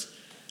Burbs,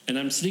 and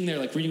I'm sitting there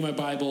like reading my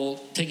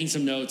Bible, taking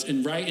some notes,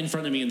 and right in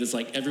front of me, in this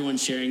like everyone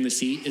sharing the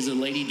seat, is a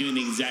lady doing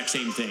the exact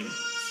same thing.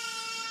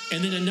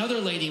 And then another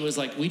lady was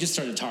like, we just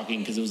started talking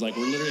because it was like,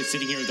 we're literally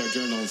sitting here with our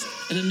journals.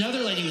 And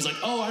another lady was like,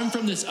 oh, I'm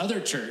from this other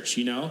church,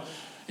 you know?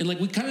 And like,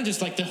 we kind of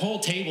just like the whole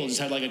table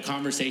just had like a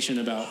conversation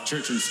about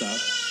church and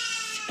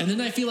stuff. And then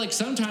I feel like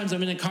sometimes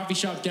I'm in a coffee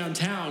shop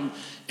downtown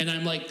and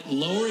I'm like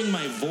lowering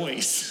my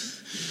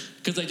voice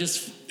because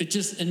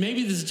and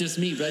maybe this is just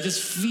me, but I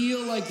just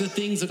feel like the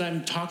things that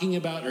I'm talking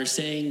about or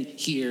saying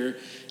here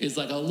is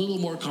like a little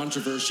more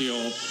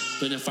controversial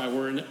than if I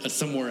were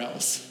somewhere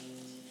else.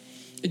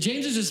 And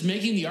James is just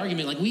making the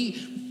argument, like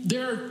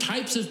there are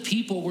types of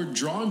people we're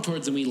drawn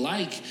towards and we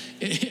like,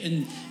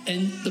 and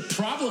the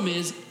problem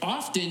is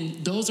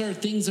often those are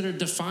things that are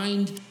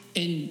defined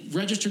and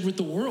registered with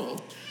the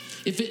world.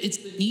 If it's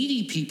the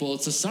needy people,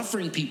 it's the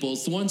suffering people,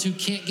 it's the ones who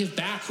can't give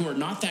back, who are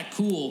not that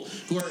cool,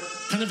 who are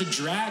kind of a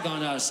drag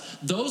on us,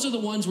 those are the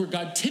ones where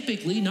God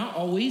typically, not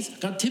always,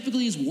 God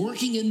typically is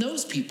working in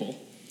those people.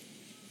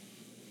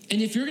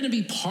 And if you're going to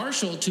be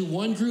partial to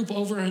one group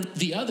over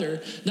the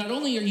other, not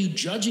only are you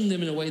judging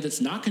them in a way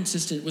that's not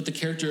consistent with the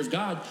character of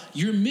God,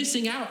 you're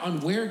missing out on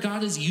where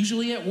God is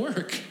usually at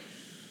work.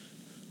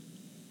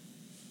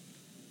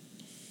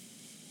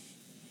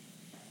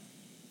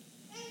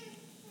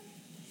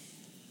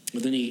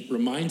 But then he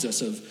reminds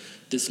us of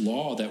this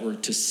law that we're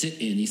to sit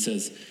in. He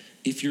says,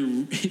 if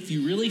you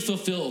really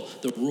fulfill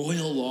the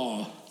royal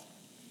law,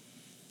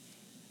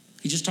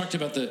 he just talked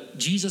about the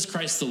Jesus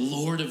Christ, the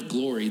Lord of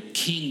glory,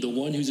 King, the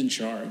one who's in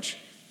charge.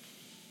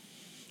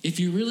 If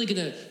you're really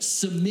going to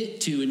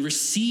submit to and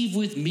receive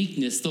with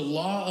meekness the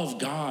law of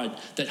God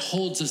that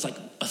holds this like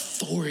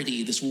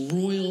authority, this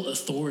royal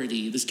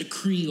authority, this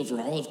decree over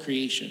all of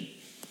creation,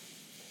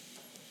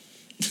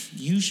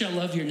 you shall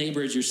love your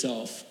neighbor as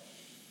yourself.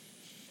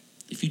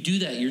 If you do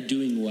that, you're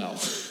doing well.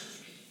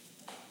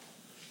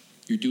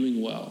 You're doing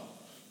well.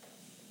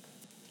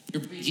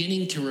 You're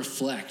beginning to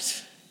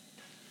reflect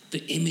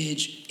the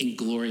image and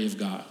glory of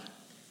God.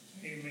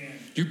 Amen.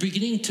 You're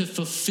beginning to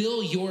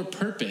fulfill your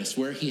purpose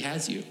where he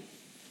has you.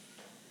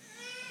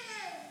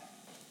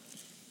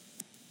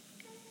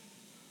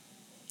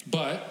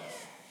 But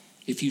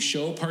if you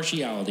show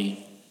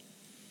partiality,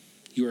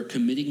 you are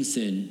committing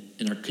sin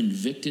and are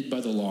convicted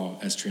by the law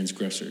as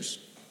transgressors.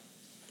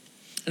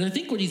 And I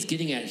think what he's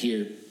getting at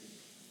here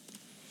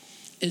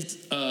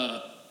is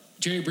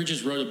Jerry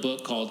Bridges wrote a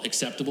book called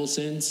Acceptable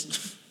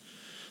Sins.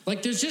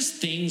 Like, there's just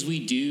things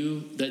we do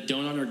that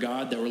don't honor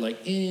God that we're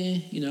like,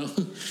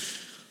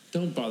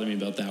 don't bother me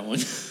about that one.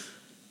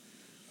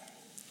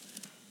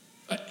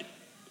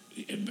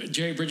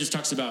 Jerry Bridges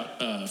talks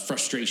about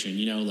frustration,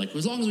 like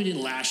as long as we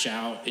didn't lash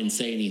out and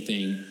say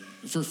anything,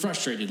 if we're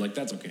frustrated, like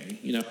that's okay,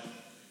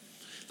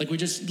 Like we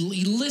just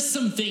list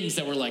some things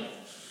that we're like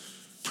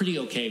pretty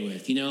okay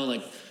with,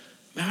 like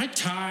I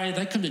tithe,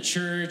 I come to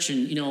church,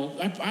 and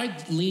I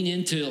lean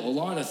into a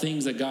lot of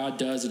things that God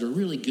does that are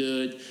really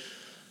good.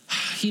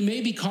 He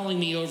may be calling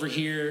me over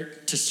here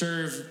to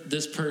serve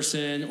this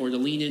person or to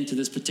lean into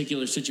this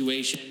particular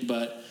situation,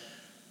 but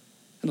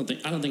I don't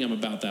think I'm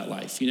about that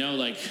life,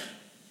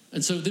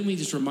 and so then we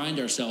just remind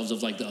ourselves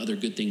of like the other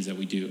good things that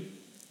we do.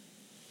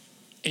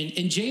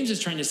 And James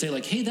is trying to say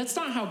like, hey, that's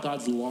not how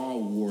God's law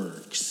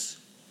works.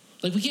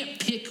 Like we can't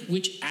pick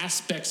which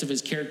aspects of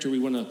his character we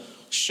want to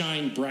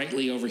shine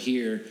brightly over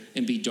here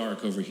and be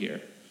dark over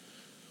here.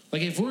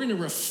 Like if we're going to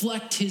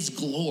reflect his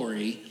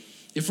glory,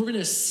 if we're going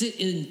to sit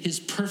in his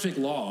perfect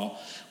law,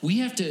 we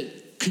have to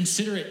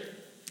consider it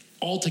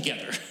all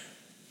together.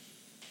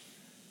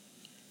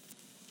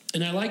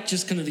 And I like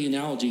just kind of the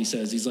analogy he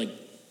says. He's like,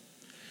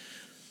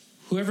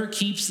 whoever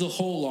keeps the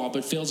whole law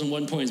but fails in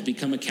one point has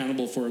become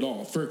accountable for it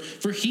all.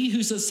 For he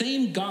who's the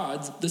same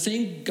God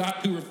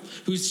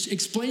who's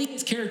explaining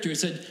his character, who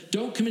said,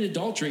 don't commit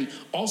adultery,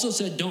 also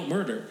said, don't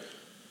murder.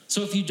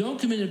 So if you don't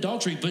commit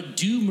adultery but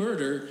do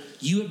murder,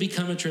 you have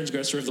become a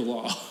transgressor of the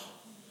law.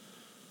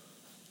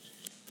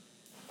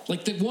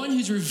 Like the one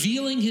who's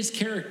revealing his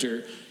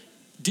character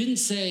didn't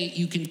say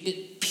you can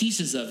get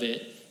pieces of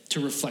it to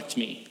reflect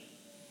me.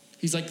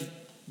 He's like,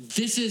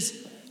 this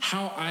is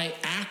how I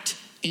act,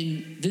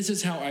 and this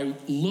is how I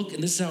look,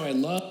 and this is how I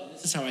love,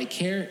 this is how I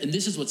care, and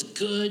this is what's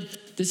good,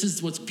 this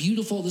is what's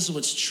beautiful, this is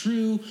what's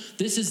true,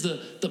 this is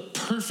the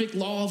perfect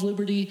law of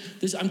liberty.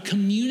 I'm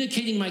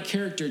communicating my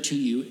character to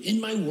you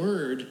in my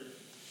word,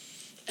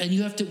 and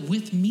you have to,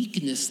 with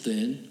meekness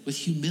then, with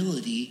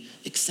humility,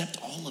 accept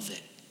all of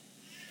it.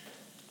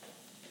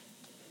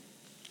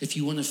 If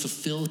you want to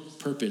fulfill his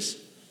purpose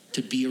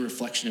to be a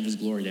reflection of his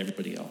glory to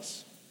everybody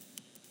else.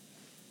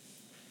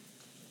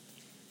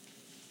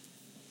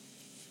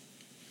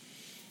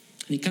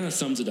 And he kind of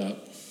sums it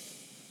up.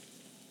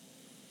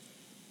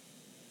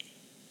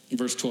 In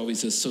verse 12, he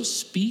says, so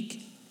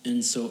speak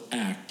and so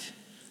act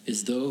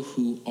as though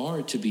who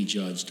are to be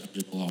judged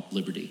under the law of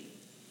liberty.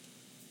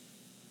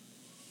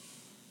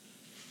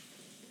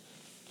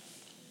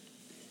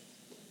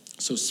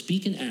 So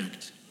speak and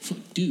act,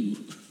 do,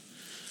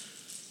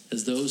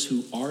 as those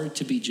who are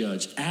to be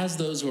judged, as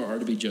those who are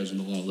to be judged in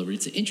the law of liberty.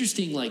 It's an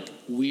interesting,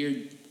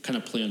 weird kind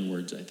of play on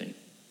words, I think.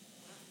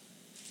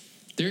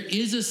 There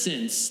is a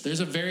sense, there's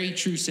a very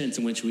true sense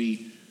in which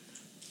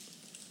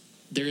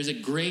there is a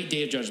great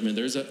day of judgment.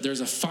 There's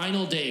a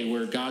final day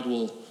where God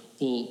will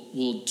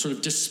sort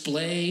of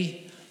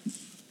display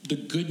the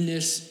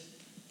goodness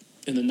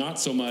and the not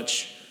so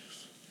much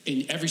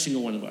in every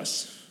single one of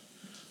us.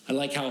 I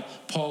like how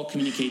Paul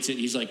communicates it.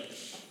 He's like,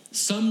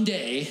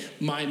 someday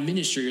my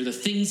ministry or the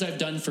things I've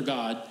done for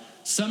God,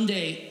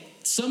 someday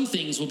some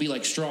things will be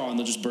like straw and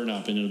they'll just burn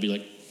up, and it'll be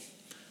like,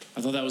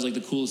 I thought that was like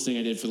the coolest thing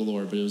I did for the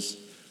Lord, but it was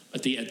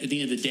at the end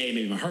of the day,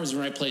 maybe my heart was in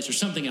the right place or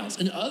something else.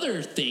 And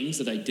other things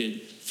that I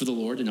did for the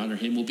Lord and honor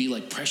him will be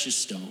like precious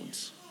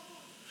stones.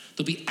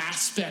 There'll be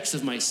aspects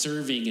of my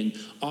serving and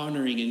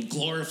honoring and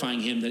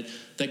glorifying him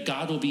that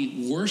God will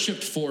be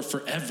worshiped for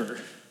forever,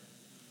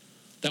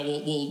 that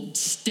will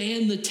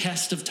stand the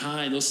test of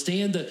time. They'll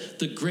stand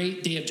the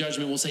great day of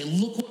judgment. We'll say,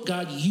 look what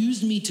God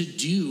used me to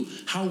do.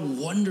 How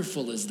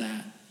wonderful is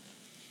that?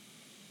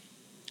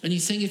 And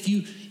he's saying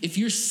if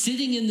you're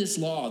sitting in this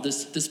law,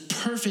 this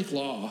perfect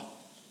law,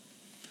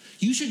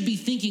 you should be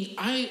thinking,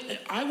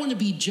 I want to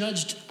be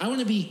judged. I want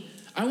to be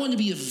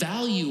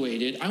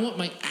evaluated. I want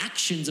my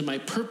actions and my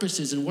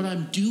purposes and what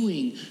I'm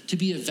doing to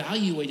be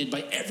evaluated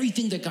by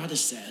everything that God has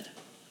said.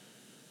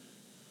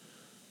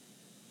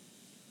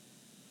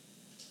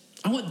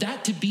 I want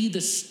that to be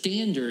the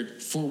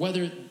standard for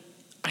whether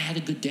I had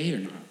a good day or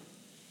not.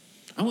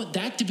 I want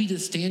that to be the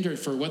standard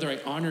for whether I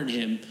honored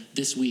him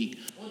this week.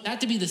 I want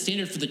that to be the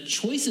standard for the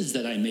choices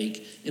that I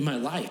make in my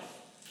life.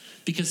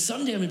 Because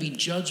someday I'm going to be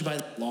judged by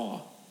the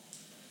law.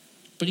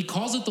 But he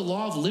calls it the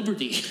law of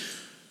liberty.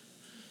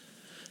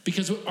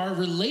 Because our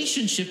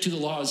relationship to the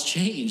law has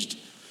changed.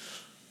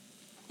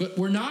 But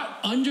we're not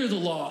under the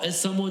law as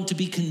someone to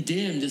be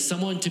condemned, as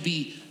someone to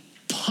be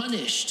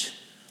punished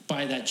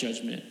by that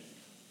judgment.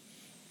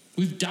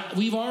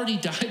 We've already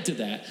died to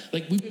that.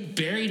 Like, we've been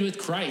buried with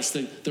Christ.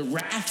 The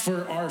wrath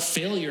for our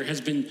failure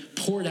has been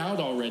poured out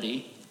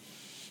already.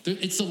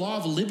 It's the law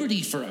of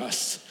liberty for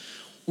us.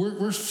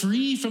 We're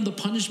free from the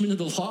punishment of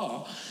the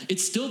law.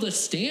 It's still the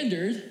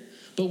standard,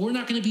 but we're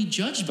not going to be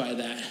judged by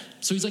that.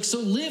 So he's like, so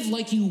live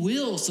like you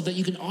will so that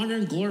you can honor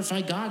and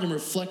glorify God and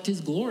reflect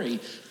his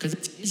glory, because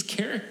it's his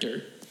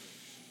character.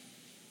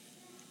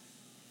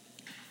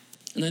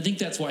 And I think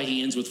that's why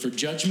he ends with, for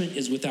judgment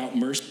is without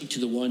mercy to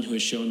the one who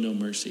has shown no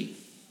mercy.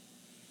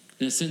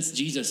 In a sense,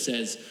 Jesus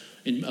says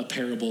in a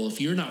parable,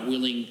 if you're not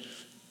willing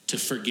to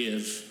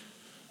forgive,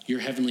 your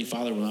heavenly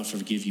Father will not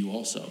forgive you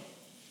also.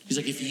 He's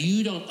like, if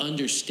you don't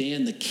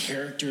understand the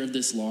character of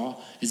this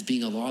law as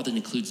being a law that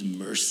includes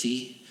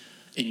mercy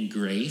and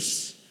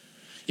grace,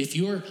 if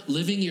you're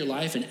living your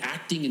life and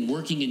acting and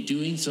working and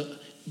doing so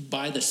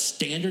by the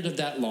standard of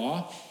that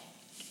law,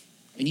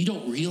 and you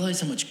don't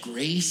realize how much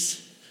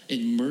grace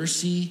and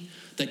mercy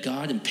that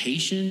God and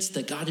patience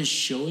that God is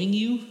showing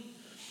you,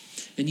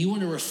 and you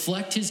want to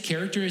reflect his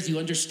character as you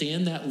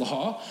understand that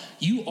law,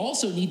 you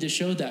also need to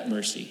show that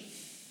mercy.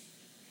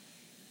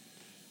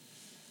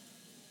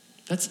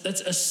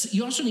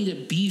 You also need to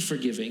be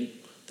forgiving.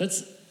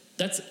 That's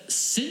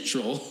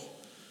central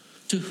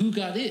to who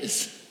God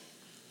is.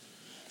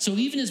 So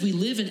even as we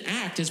live and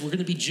act, as we're going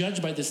to be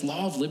judged by this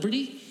law of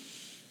liberty,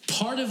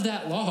 part of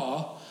that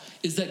law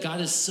is that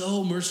God is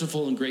so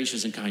merciful and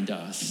gracious and kind to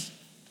us.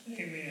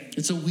 Amen.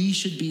 And so we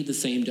should be the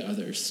same to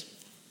others.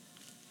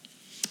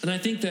 And I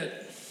think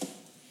that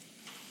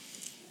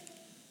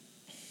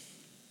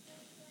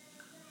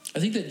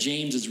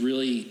James is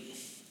really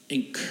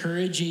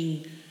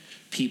encouraging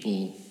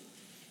people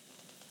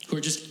who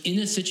are just in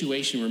a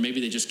situation where maybe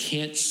they just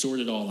can't sort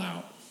it all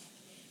out.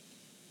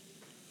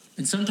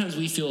 And sometimes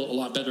we feel a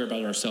lot better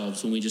about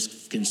ourselves when we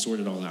just can sort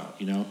it all out,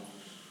 you know?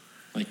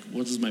 Like,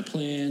 what is my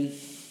plan?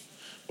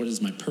 What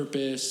is my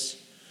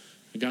purpose?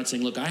 And God's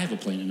saying, look, I have a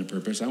plan and a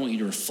purpose. I want you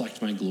to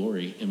reflect my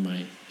glory and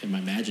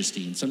my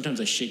majesty. And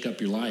sometimes I shake up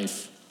your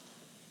life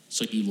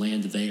so you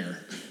land there.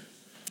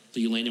 So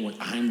you land in what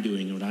I'm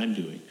doing and what I'm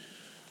doing.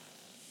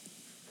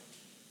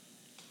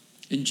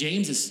 And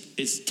James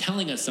is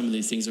telling us some of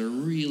these things are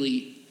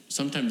really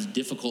sometimes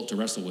difficult to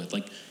wrestle with,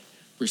 like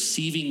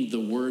receiving the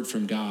word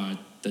from God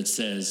that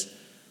says,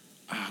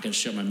 I got to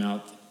shut my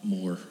mouth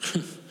more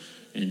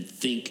and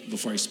think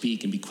before I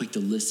speak and be quick to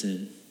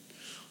listen.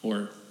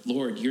 Or,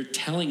 Lord, you're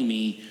telling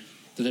me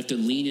that I have to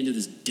lean into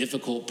this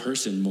difficult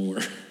person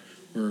more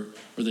or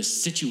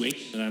this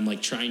situation that I'm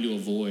like trying to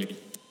avoid.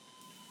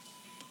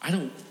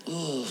 I'm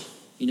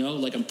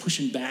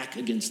pushing back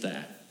against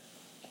that.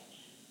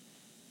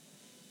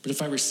 But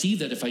if I receive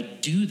that, if I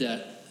do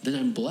that, then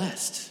I'm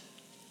blessed.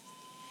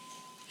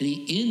 And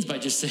he ends by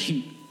just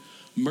saying,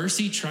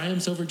 mercy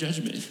triumphs over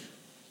judgment.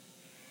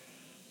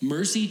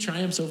 Mercy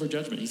triumphs over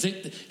judgment. He's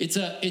like,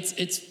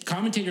 it's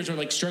commentators are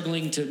like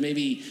struggling to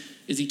maybe,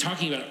 is he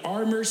talking about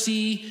our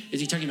mercy?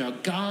 Is he talking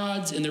about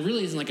God's? And there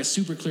really isn't like a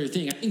super clear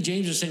thing. I think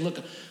James is saying, look,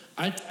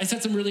 I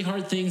said some really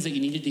hard things that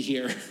you needed to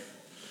hear.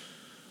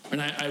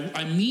 And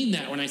I mean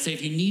that when I say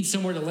if you need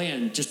somewhere to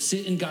land, just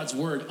sit in God's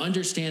word,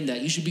 understand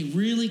that. You should be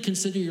really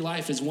consider your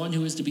life as one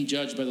who is to be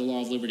judged by the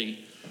law of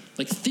liberty.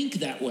 Like, think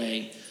that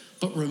way,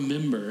 but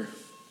remember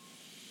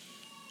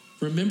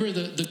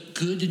the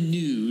good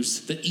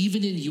news that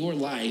even in your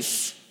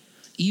life,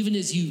 even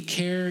as you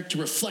care to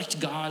reflect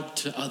God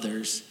to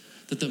others,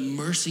 that the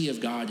mercy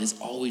of God is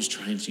always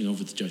triumphing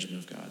over the judgment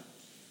of God.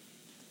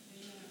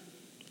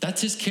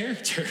 That's his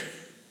character.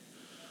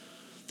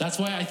 That's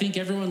why I think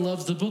everyone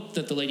loves the book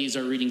that the ladies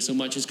are reading so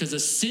much, is because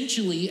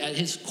essentially at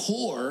his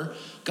core,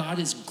 God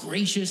is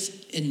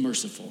gracious and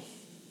merciful.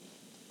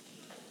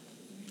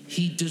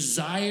 He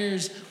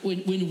desires,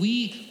 when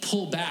we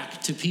pull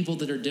back to people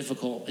that are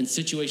difficult and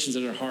situations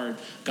that are hard,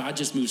 God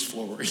just moves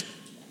forward.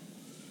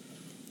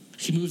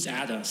 He moves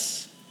at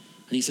us.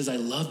 And he says, I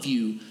love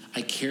you,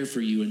 I care for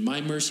you, and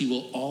my mercy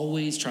will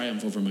always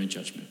triumph over my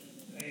judgment.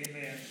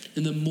 Amen.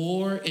 And the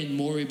more and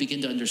more we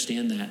begin to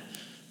understand that,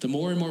 the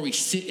more and more we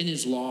sit in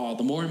his law,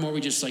 the more and more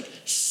we just like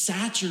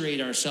saturate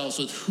ourselves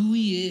with who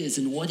he is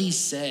and what he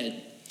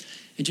said,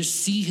 and just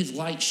see his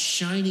light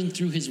shining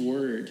through his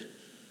word,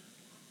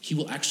 he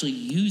will actually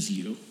use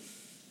you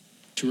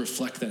to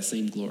reflect that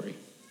same glory.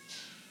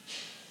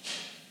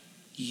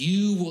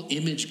 You will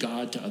image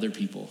God to other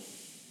people.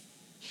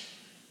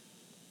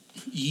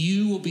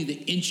 You will be the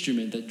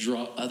instrument that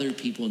draw other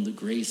people in the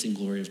grace and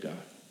glory of God.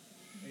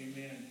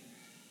 Amen.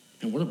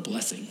 And what a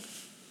blessing.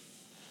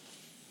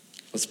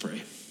 Let's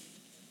pray.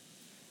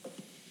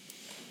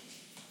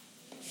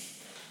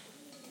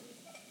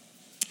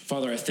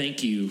 Father, I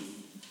thank you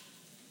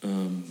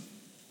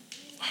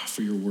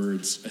for your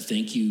words. I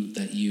thank you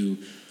that you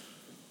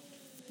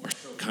are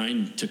so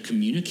kind to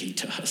communicate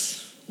to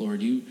us.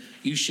 Lord, you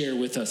share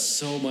with us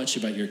so much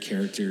about your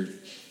character.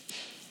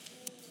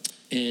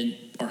 And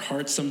our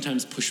hearts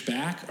sometimes push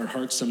back. Our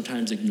hearts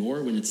sometimes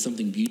ignore when it's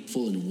something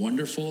beautiful and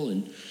wonderful.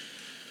 And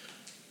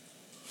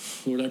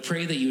Lord, I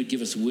pray that you would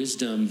give us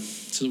wisdom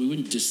so that we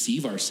wouldn't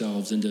deceive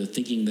ourselves into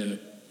thinking that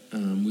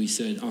we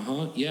said,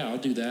 yeah, I'll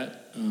do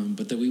that.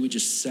 But that we would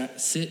just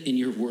sit in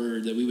your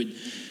word, that we would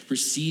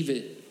receive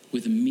it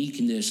with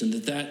meekness, and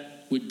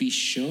that would be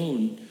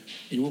shown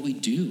in what we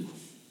do.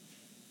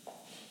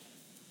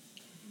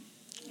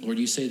 Lord,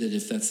 you say that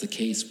if that's the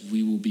case,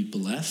 we will be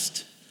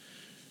blessed.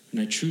 And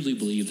I truly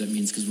believe that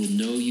means because we'll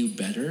know you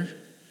better.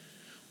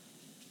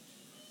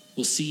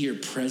 We'll see your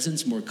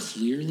presence more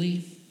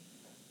clearly.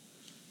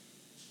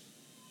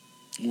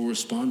 We'll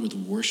respond with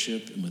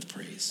worship and with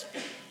praise.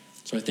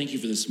 So I thank you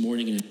for this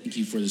morning, and I thank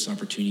you for this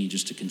opportunity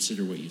just to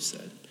consider what you've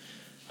said.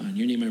 In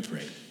your name I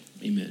pray.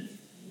 Amen.